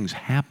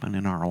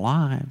in our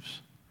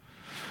lives.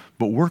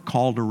 But we're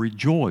called to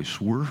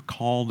rejoice. We're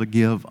called to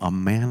give a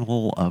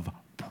mantle of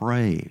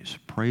praise.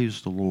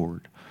 Praise the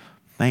Lord.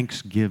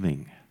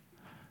 Thanksgiving.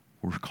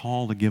 We're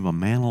called to give a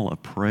mantle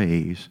of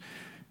praise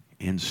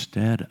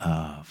instead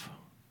of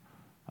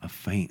a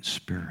faint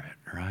spirit,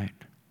 right?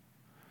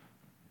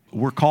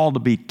 We're called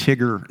to be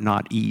Tigger,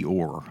 not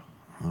Eeyore,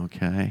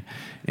 okay?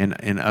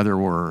 In other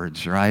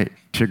words, right?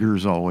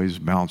 Tigger's always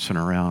bouncing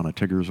around. A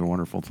Tigger's a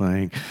wonderful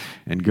thing.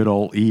 And good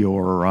old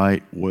Eeyore,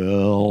 right?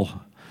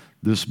 Well,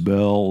 this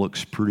bell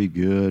looks pretty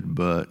good,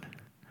 but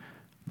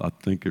I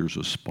think there's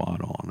a spot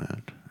on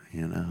it,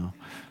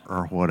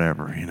 or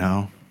whatever,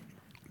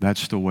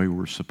 That's the way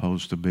we're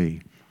supposed to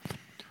be.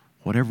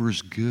 Whatever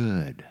is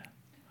good,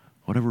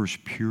 whatever is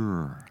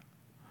pure,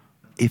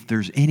 if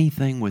there's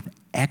anything with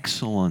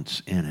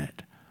excellence in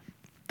it,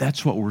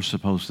 that's what we're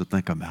supposed to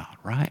think about,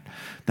 right?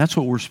 That's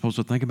what we're supposed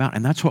to think about,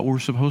 and that's what we're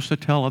supposed to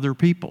tell other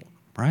people,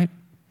 right?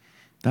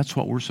 That's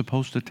what we're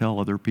supposed to tell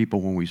other people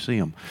when we see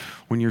them.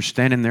 When you're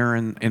standing there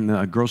in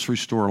the grocery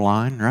store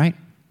line, right?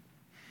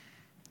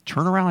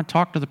 Turn around and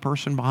talk to the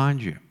person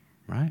behind you,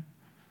 right?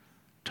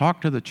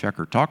 Talk to the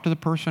checker. Talk to the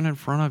person in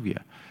front of you.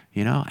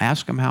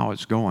 Ask them how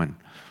it's going.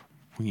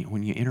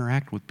 When you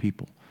interact with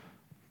people,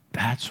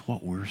 that's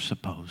what we're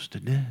supposed to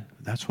do.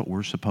 That's what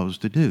we're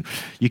supposed to do.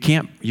 You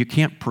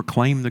can't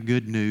proclaim the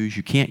good news.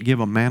 You can't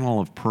give a mantle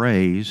of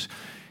praise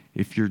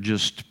if you're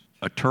just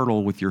a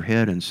turtle with your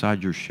head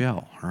inside your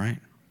shell, right?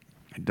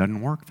 It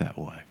doesn't work that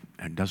way.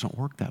 It doesn't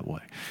work that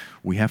way.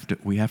 We have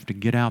to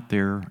get out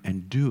there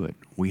and do it.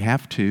 We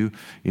have to,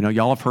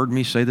 y'all have heard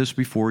me say this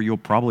before. You'll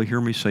probably hear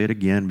me say it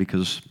again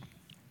because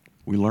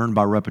we learn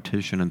by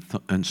repetition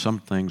and some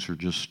things are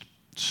just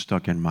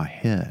stuck in my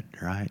head,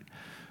 right?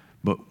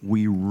 But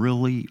we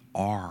really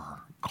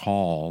are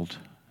called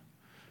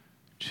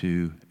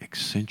to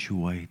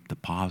accentuate the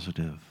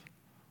positive,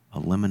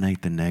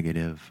 eliminate the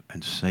negative,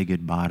 and say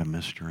goodbye to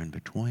Mr. In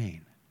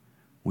Between.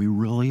 We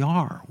really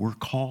are. We're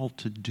called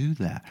to do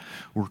that.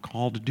 We're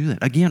called to do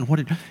that. Again,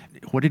 what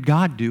did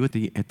God do at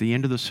the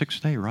end of the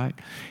sixth day, right?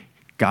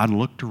 God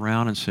looked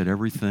around and said,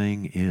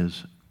 everything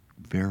is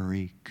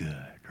very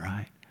good,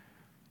 right?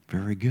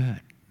 Very good.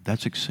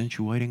 That's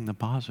accentuating the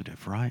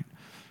positive, right?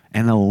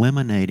 And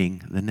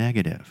eliminating the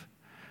negative.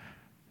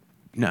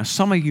 Now,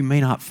 some of you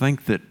may not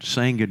think that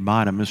saying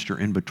goodbye to Mr.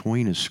 In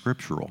Between is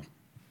scriptural.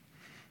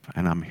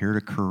 And I'm here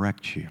to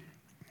correct you,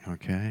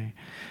 okay?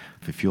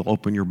 If you'll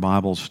open your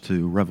Bibles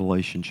to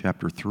Revelation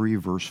chapter 3,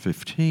 verse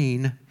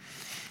 15,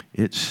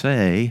 it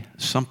says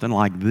something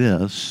like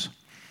this.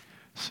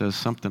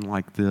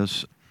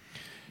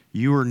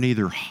 You are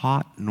neither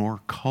hot nor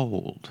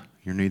cold.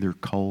 You're neither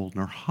cold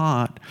nor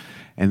hot.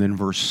 And then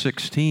verse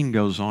 16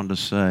 goes on to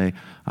say,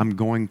 I'm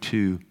going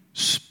to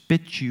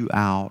spit you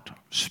out,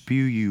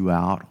 spew you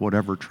out,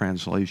 whatever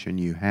translation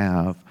you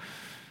have,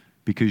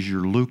 because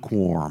you're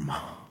lukewarm.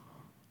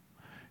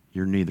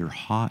 You're neither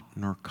hot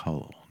nor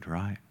cold,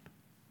 right?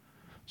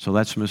 So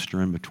that's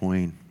Mr. In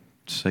Between.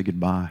 Say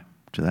goodbye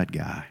to that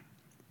guy,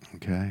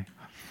 okay?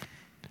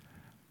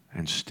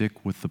 And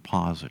stick with the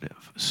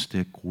positive.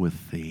 Stick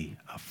with the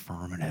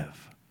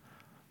affirmative.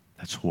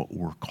 That's what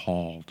we're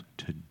called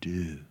to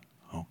do,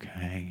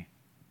 okay?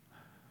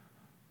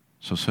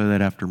 So say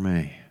that after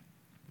me.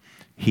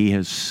 He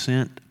has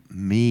sent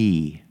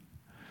me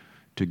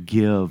to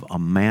give a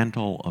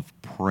mantle of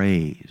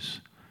praise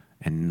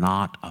and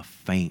not a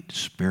faint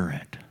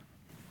spirit.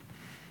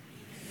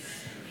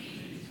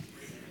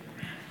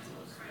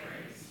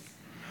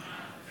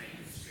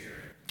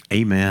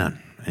 Amen.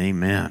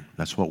 Amen.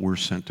 That's what we're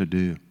sent to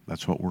do.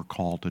 That's what we're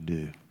called to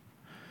do.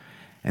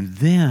 And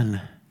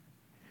then,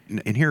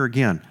 and here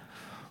again,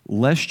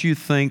 lest you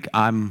think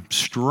I'm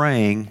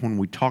straying when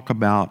we talk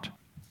about,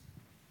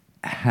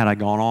 had I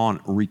gone on,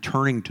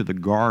 returning to the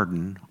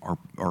garden or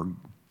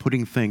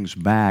putting things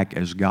back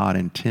as God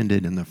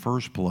intended in the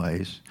first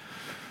place,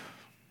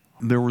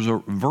 there was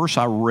a verse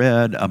I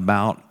read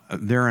about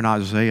there in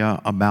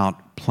Isaiah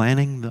about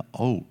planting the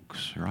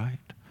oaks, right?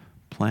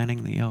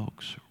 Planting the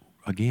oaks.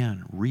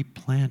 Again,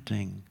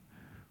 replanting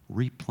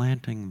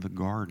the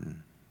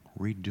garden,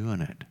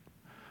 redoing it.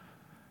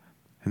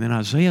 And then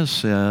Isaiah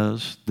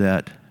says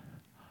that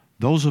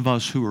those of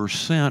us who are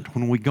sent,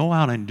 when we go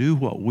out and do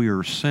what we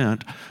are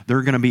sent, there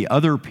are going to be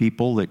other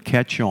people that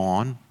catch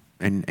on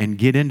and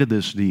get into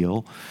this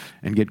deal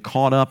and get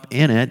caught up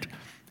in it.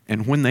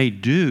 And when they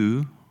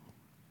do,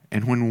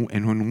 and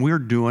when we're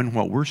doing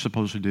what we're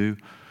supposed to do,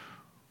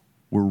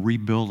 we're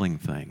rebuilding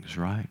things,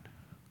 right?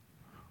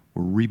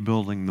 We're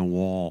rebuilding the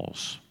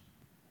walls.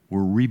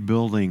 We're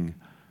rebuilding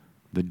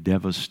the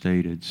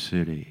devastated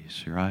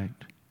cities, right?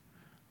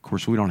 Of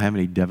course, we don't have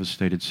any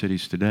devastated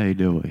cities today,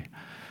 do we?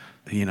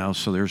 You know,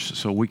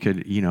 so we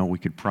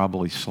could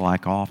probably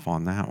slack off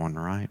on that one,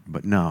 right?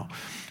 But no,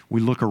 we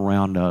look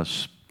around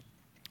us,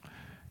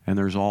 and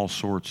there's all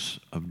sorts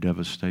of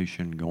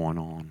devastation going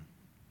on,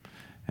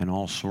 and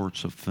all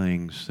sorts of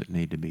things that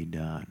need to be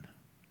done.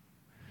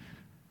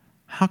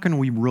 How can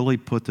we really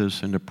put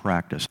this into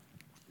practice?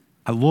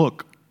 I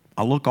look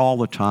all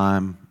the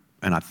time,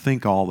 and I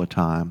think all the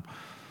time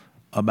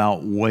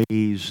about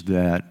ways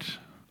that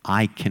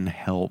I can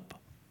help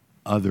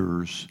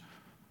others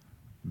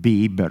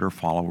be better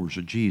followers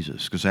of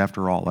Jesus, because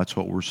after all, that's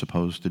what we're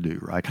supposed to do,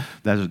 right?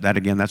 That's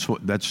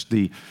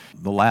the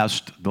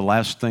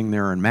last thing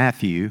there in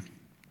Matthew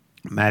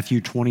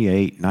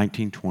 28,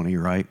 19, 20,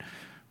 right?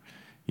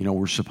 You know,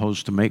 we're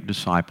supposed to make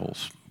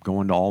disciples,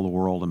 go into all the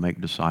world and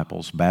make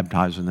disciples,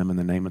 baptizing them in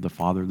the name of the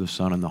Father, the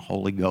Son, and the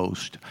Holy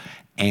Ghost,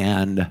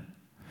 and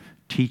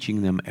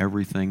teaching them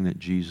everything that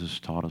Jesus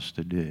taught us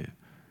to do.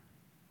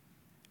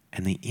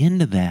 And the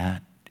end of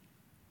that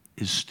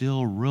is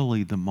still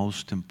really the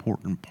most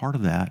important part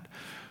of that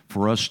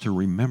for us to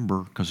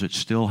remember, because it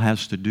still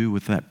has to do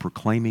with that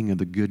proclaiming of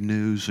the good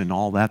news and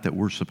all that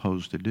we're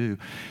supposed to do.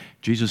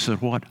 Jesus said,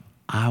 what?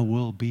 I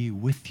will be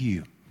with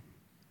you.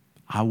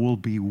 I will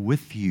be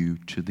with you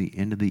to the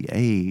end of the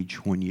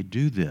age when you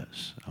do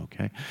this,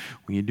 okay?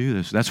 When you do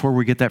this. That's where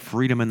we get that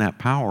freedom and that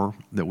power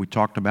that we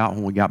talked about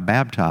when we got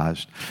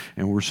baptized,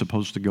 and we're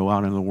supposed to go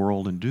out in the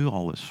world and do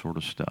all this sort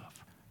of stuff.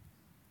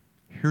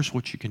 Here's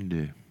what you can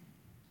do.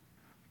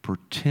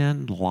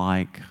 Pretend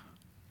like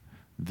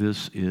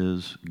this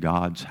is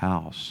God's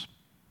house,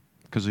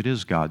 because it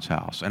is God's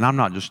house. And I'm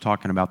not just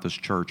talking about this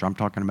church. I'm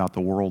talking about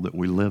the world that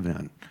we live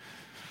in.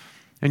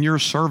 And you're a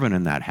servant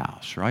in that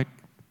house, right?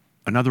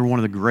 Another one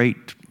of the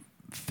great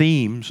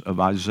themes of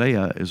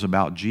Isaiah is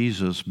about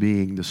Jesus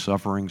being the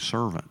suffering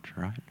servant,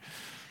 right?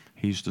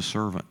 He's the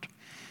servant.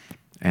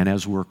 And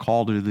as we're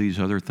called to do these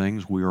other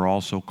things, we are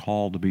also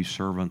called to be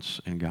servants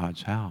in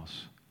God's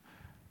house.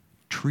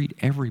 Treat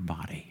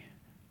everybody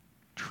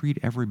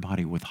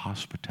with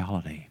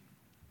hospitality,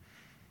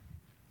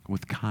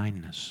 with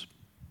kindness,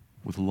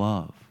 with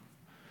love,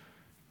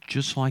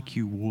 just like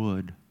you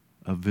would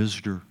a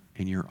visitor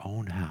in your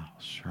own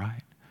house,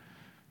 right?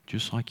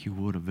 Just like you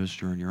would a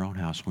visitor in your own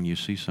house when you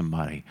see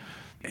somebody.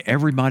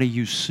 Everybody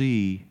you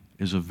see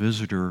is a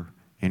visitor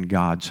in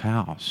God's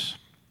house.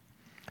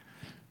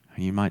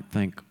 And you might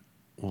think,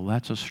 well,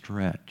 that's a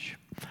stretch.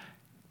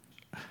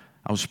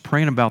 I was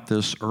praying about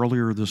this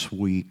earlier this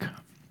week,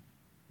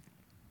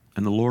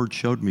 and the Lord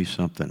showed me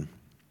something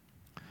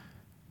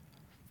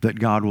that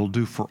God will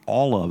do for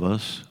all of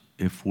us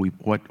if we,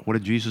 what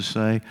did Jesus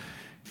say?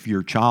 If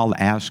your child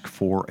asks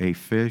for a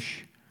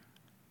fish,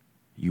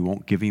 you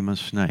won't give him a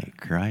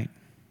snake, right?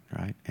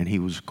 Right? And he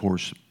was, of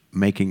course,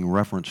 making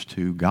reference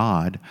to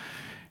God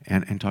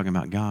and talking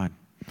about God.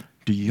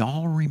 Do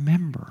y'all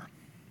remember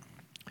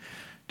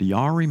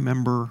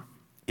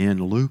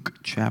in Luke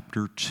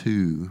chapter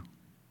 2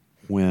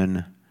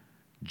 when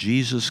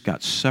Jesus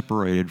got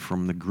separated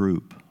from the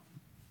group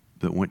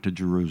that went to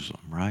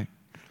Jerusalem, right?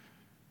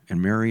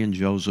 and Mary and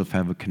Joseph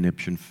have a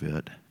conniption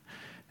fit,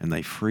 and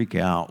they freak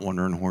out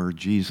wondering where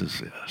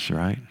Jesus is,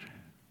 right?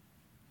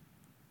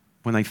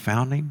 When they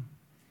found him,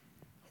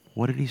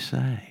 what did he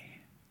say?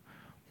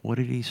 What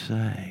did he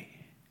say?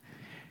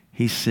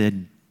 He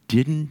said,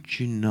 "Didn't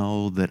you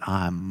know that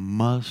I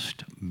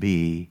must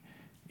be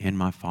in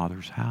my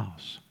Father's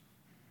house?"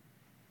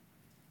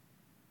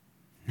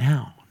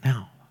 Now,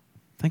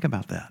 think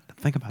about that.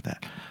 Think about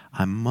that.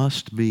 I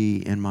must be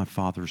in my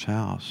Father's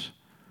house.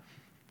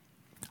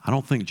 I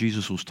don't think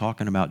Jesus was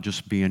talking about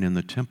just being in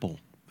the temple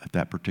at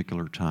that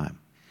particular time.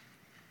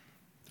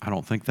 I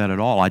don't think that at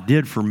all. I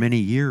did for many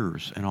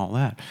years and all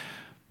that.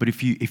 But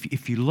if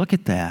you look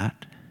at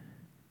that,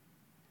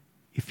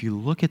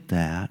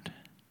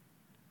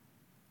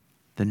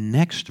 the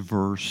next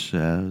verse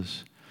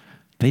says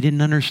they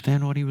didn't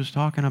understand what he was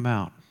talking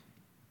about.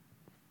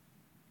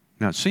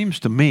 Now, it seems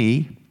to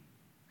me,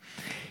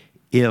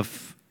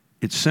 if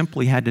it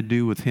simply had to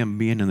do with him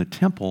being in the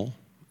temple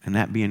and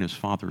that being his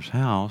Father's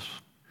house,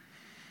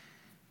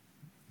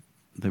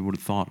 they would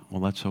have thought,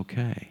 well, that's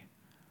okay.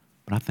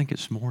 But I think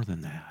it's more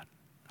than that.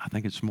 I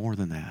think it's more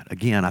than that.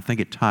 Again, I think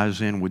it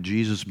ties in with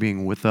Jesus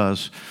being with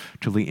us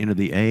till the end of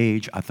the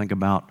age. I think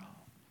about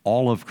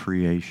all of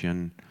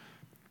creation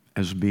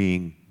as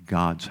being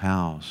God's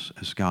house,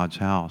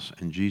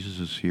 and Jesus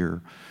is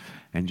here,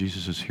 and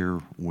Jesus is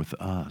here with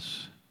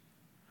us.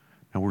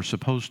 Now, we're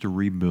supposed to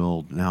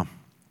rebuild. Now,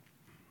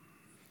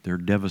 they're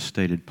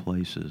devastated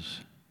places.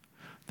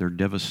 They're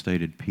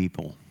devastated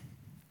people.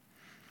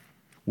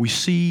 We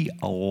see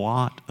a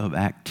lot of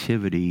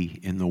activity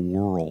in the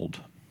world.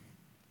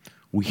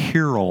 We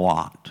hear a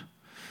lot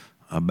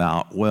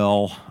about,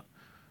 well,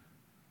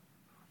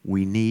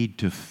 we need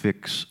to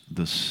fix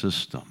the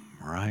system,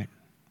 right?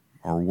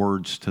 Or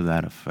words to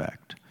that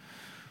effect.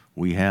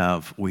 We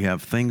have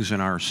things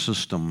in our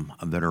system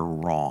that are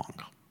wrong.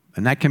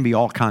 And that can be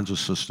all kinds of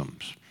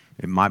systems.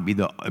 It might be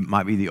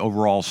the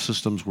overall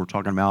systems we're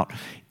talking about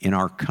in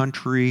our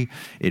country.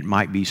 It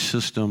might be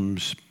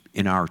systems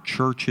in our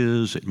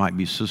churches. It might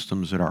be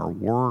systems at our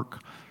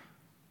work.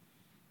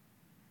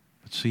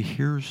 But see,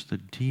 here's the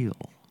deal.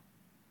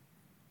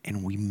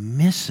 And we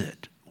miss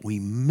it. We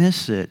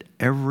miss it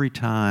every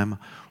time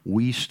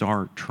we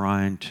start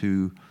trying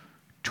to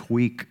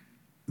tweak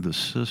the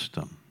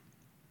system.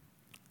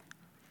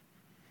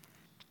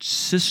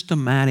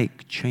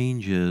 Systematic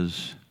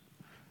changes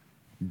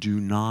do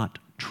not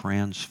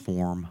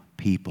transform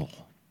people.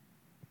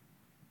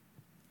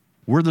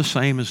 We're the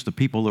same as the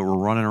people that were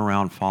running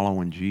around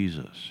following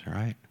Jesus,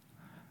 right?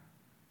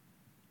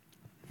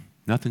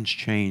 Nothing's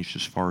changed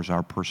as far as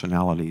our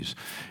personalities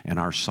and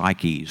our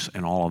psyches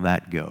and all of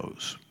that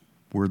goes.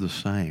 We're the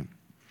same.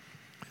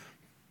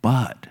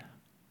 But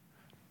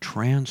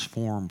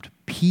transformed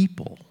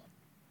people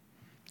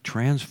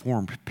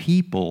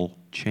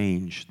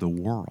change the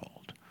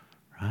world,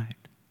 right?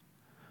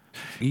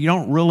 You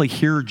don't really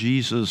hear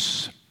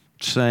Jesus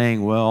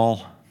saying,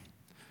 well,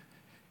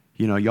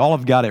 you know, y'all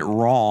have got it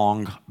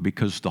wrong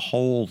because the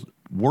whole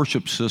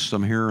worship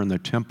system here in the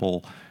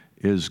temple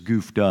is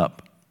goofed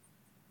up.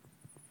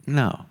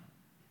 No.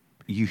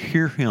 You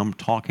hear him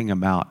talking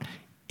about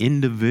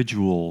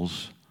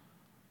individuals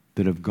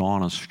that have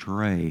gone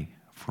astray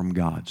from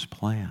God's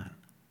plan.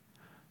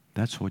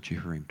 That's what you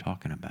hear him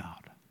talking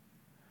about.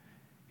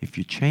 If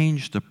you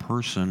change the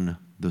person,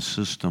 the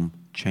system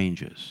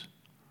changes.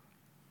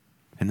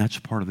 And that's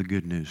part of the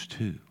good news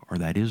too, or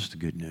that is the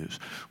good news.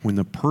 When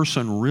the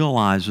person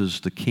realizes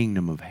the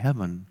kingdom of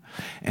heaven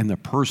and the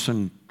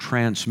person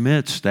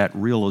transmits that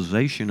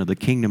realization of the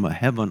kingdom of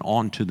heaven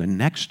onto the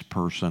next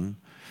person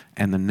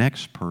and the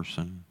next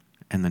person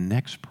and the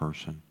next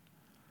person,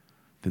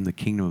 then the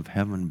kingdom of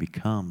heaven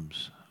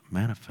becomes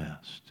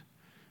manifest.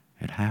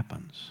 It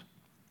happens.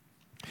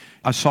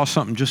 I saw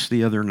something just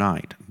the other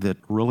night that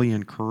really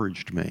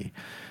encouraged me,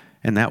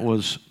 and that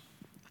was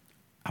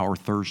our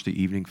Thursday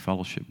evening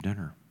fellowship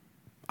dinner.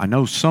 I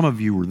know some of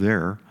you were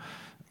there.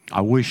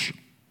 I wish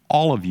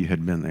all of you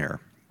had been there.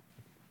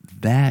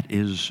 That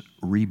is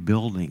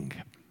rebuilding.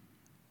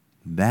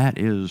 That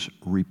is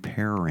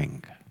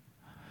repairing.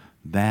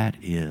 That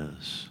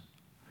is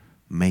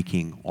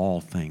making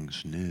all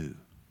things new.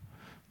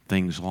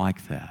 Things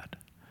like that.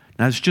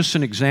 Now, it's just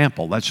an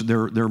example.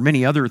 There are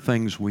many other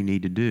things we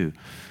need to do.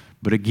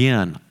 But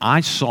again, I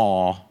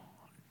saw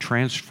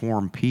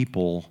transformed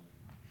people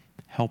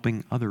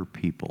helping other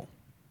people,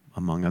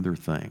 among other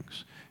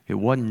things. It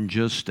wasn't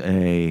just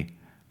a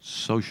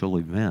social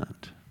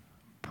event,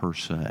 per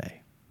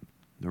se.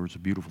 There was a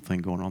beautiful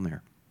thing going on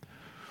there.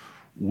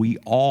 We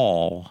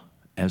all,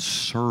 as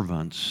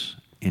servants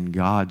in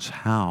God's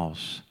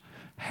house,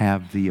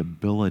 have the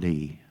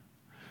ability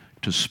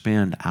to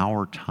spend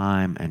our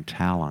time and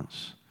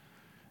talents,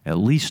 at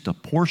least a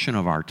portion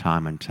of our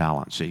time and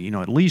talents. You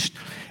know, the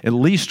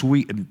least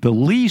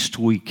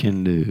we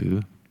can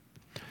do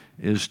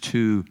is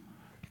to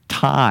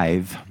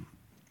tithe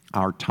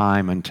our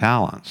time and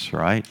talents,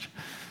 right?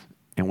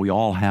 And we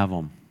all have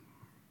them.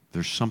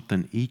 There's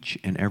something each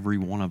and every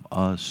one of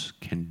us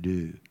can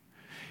do.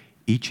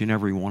 Each and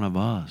every one of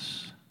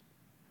us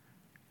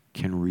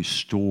can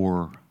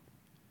restore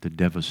the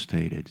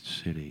devastated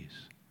cities.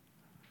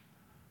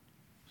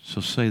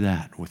 So say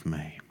that with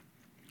me,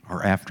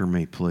 or after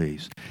me,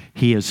 please.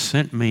 He has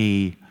sent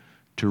me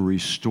to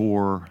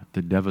restore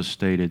the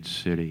devastated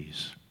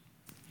cities.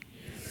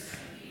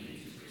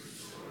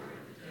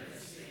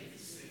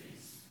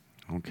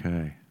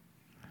 Okay.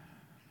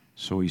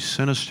 So he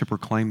sent us to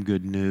proclaim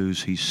good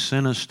news. He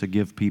sent us to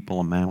give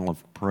people a mantle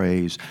of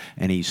praise.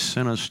 And he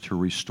sent us to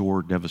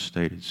restore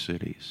devastated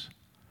cities.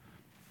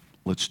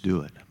 Let's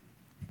do it.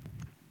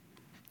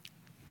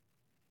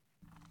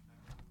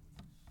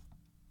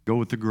 Go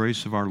with the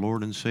grace of our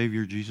Lord and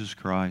Savior Jesus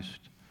Christ,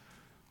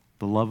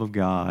 the love of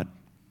God,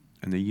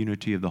 and the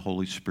unity of the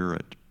Holy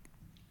Spirit.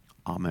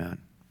 Amen.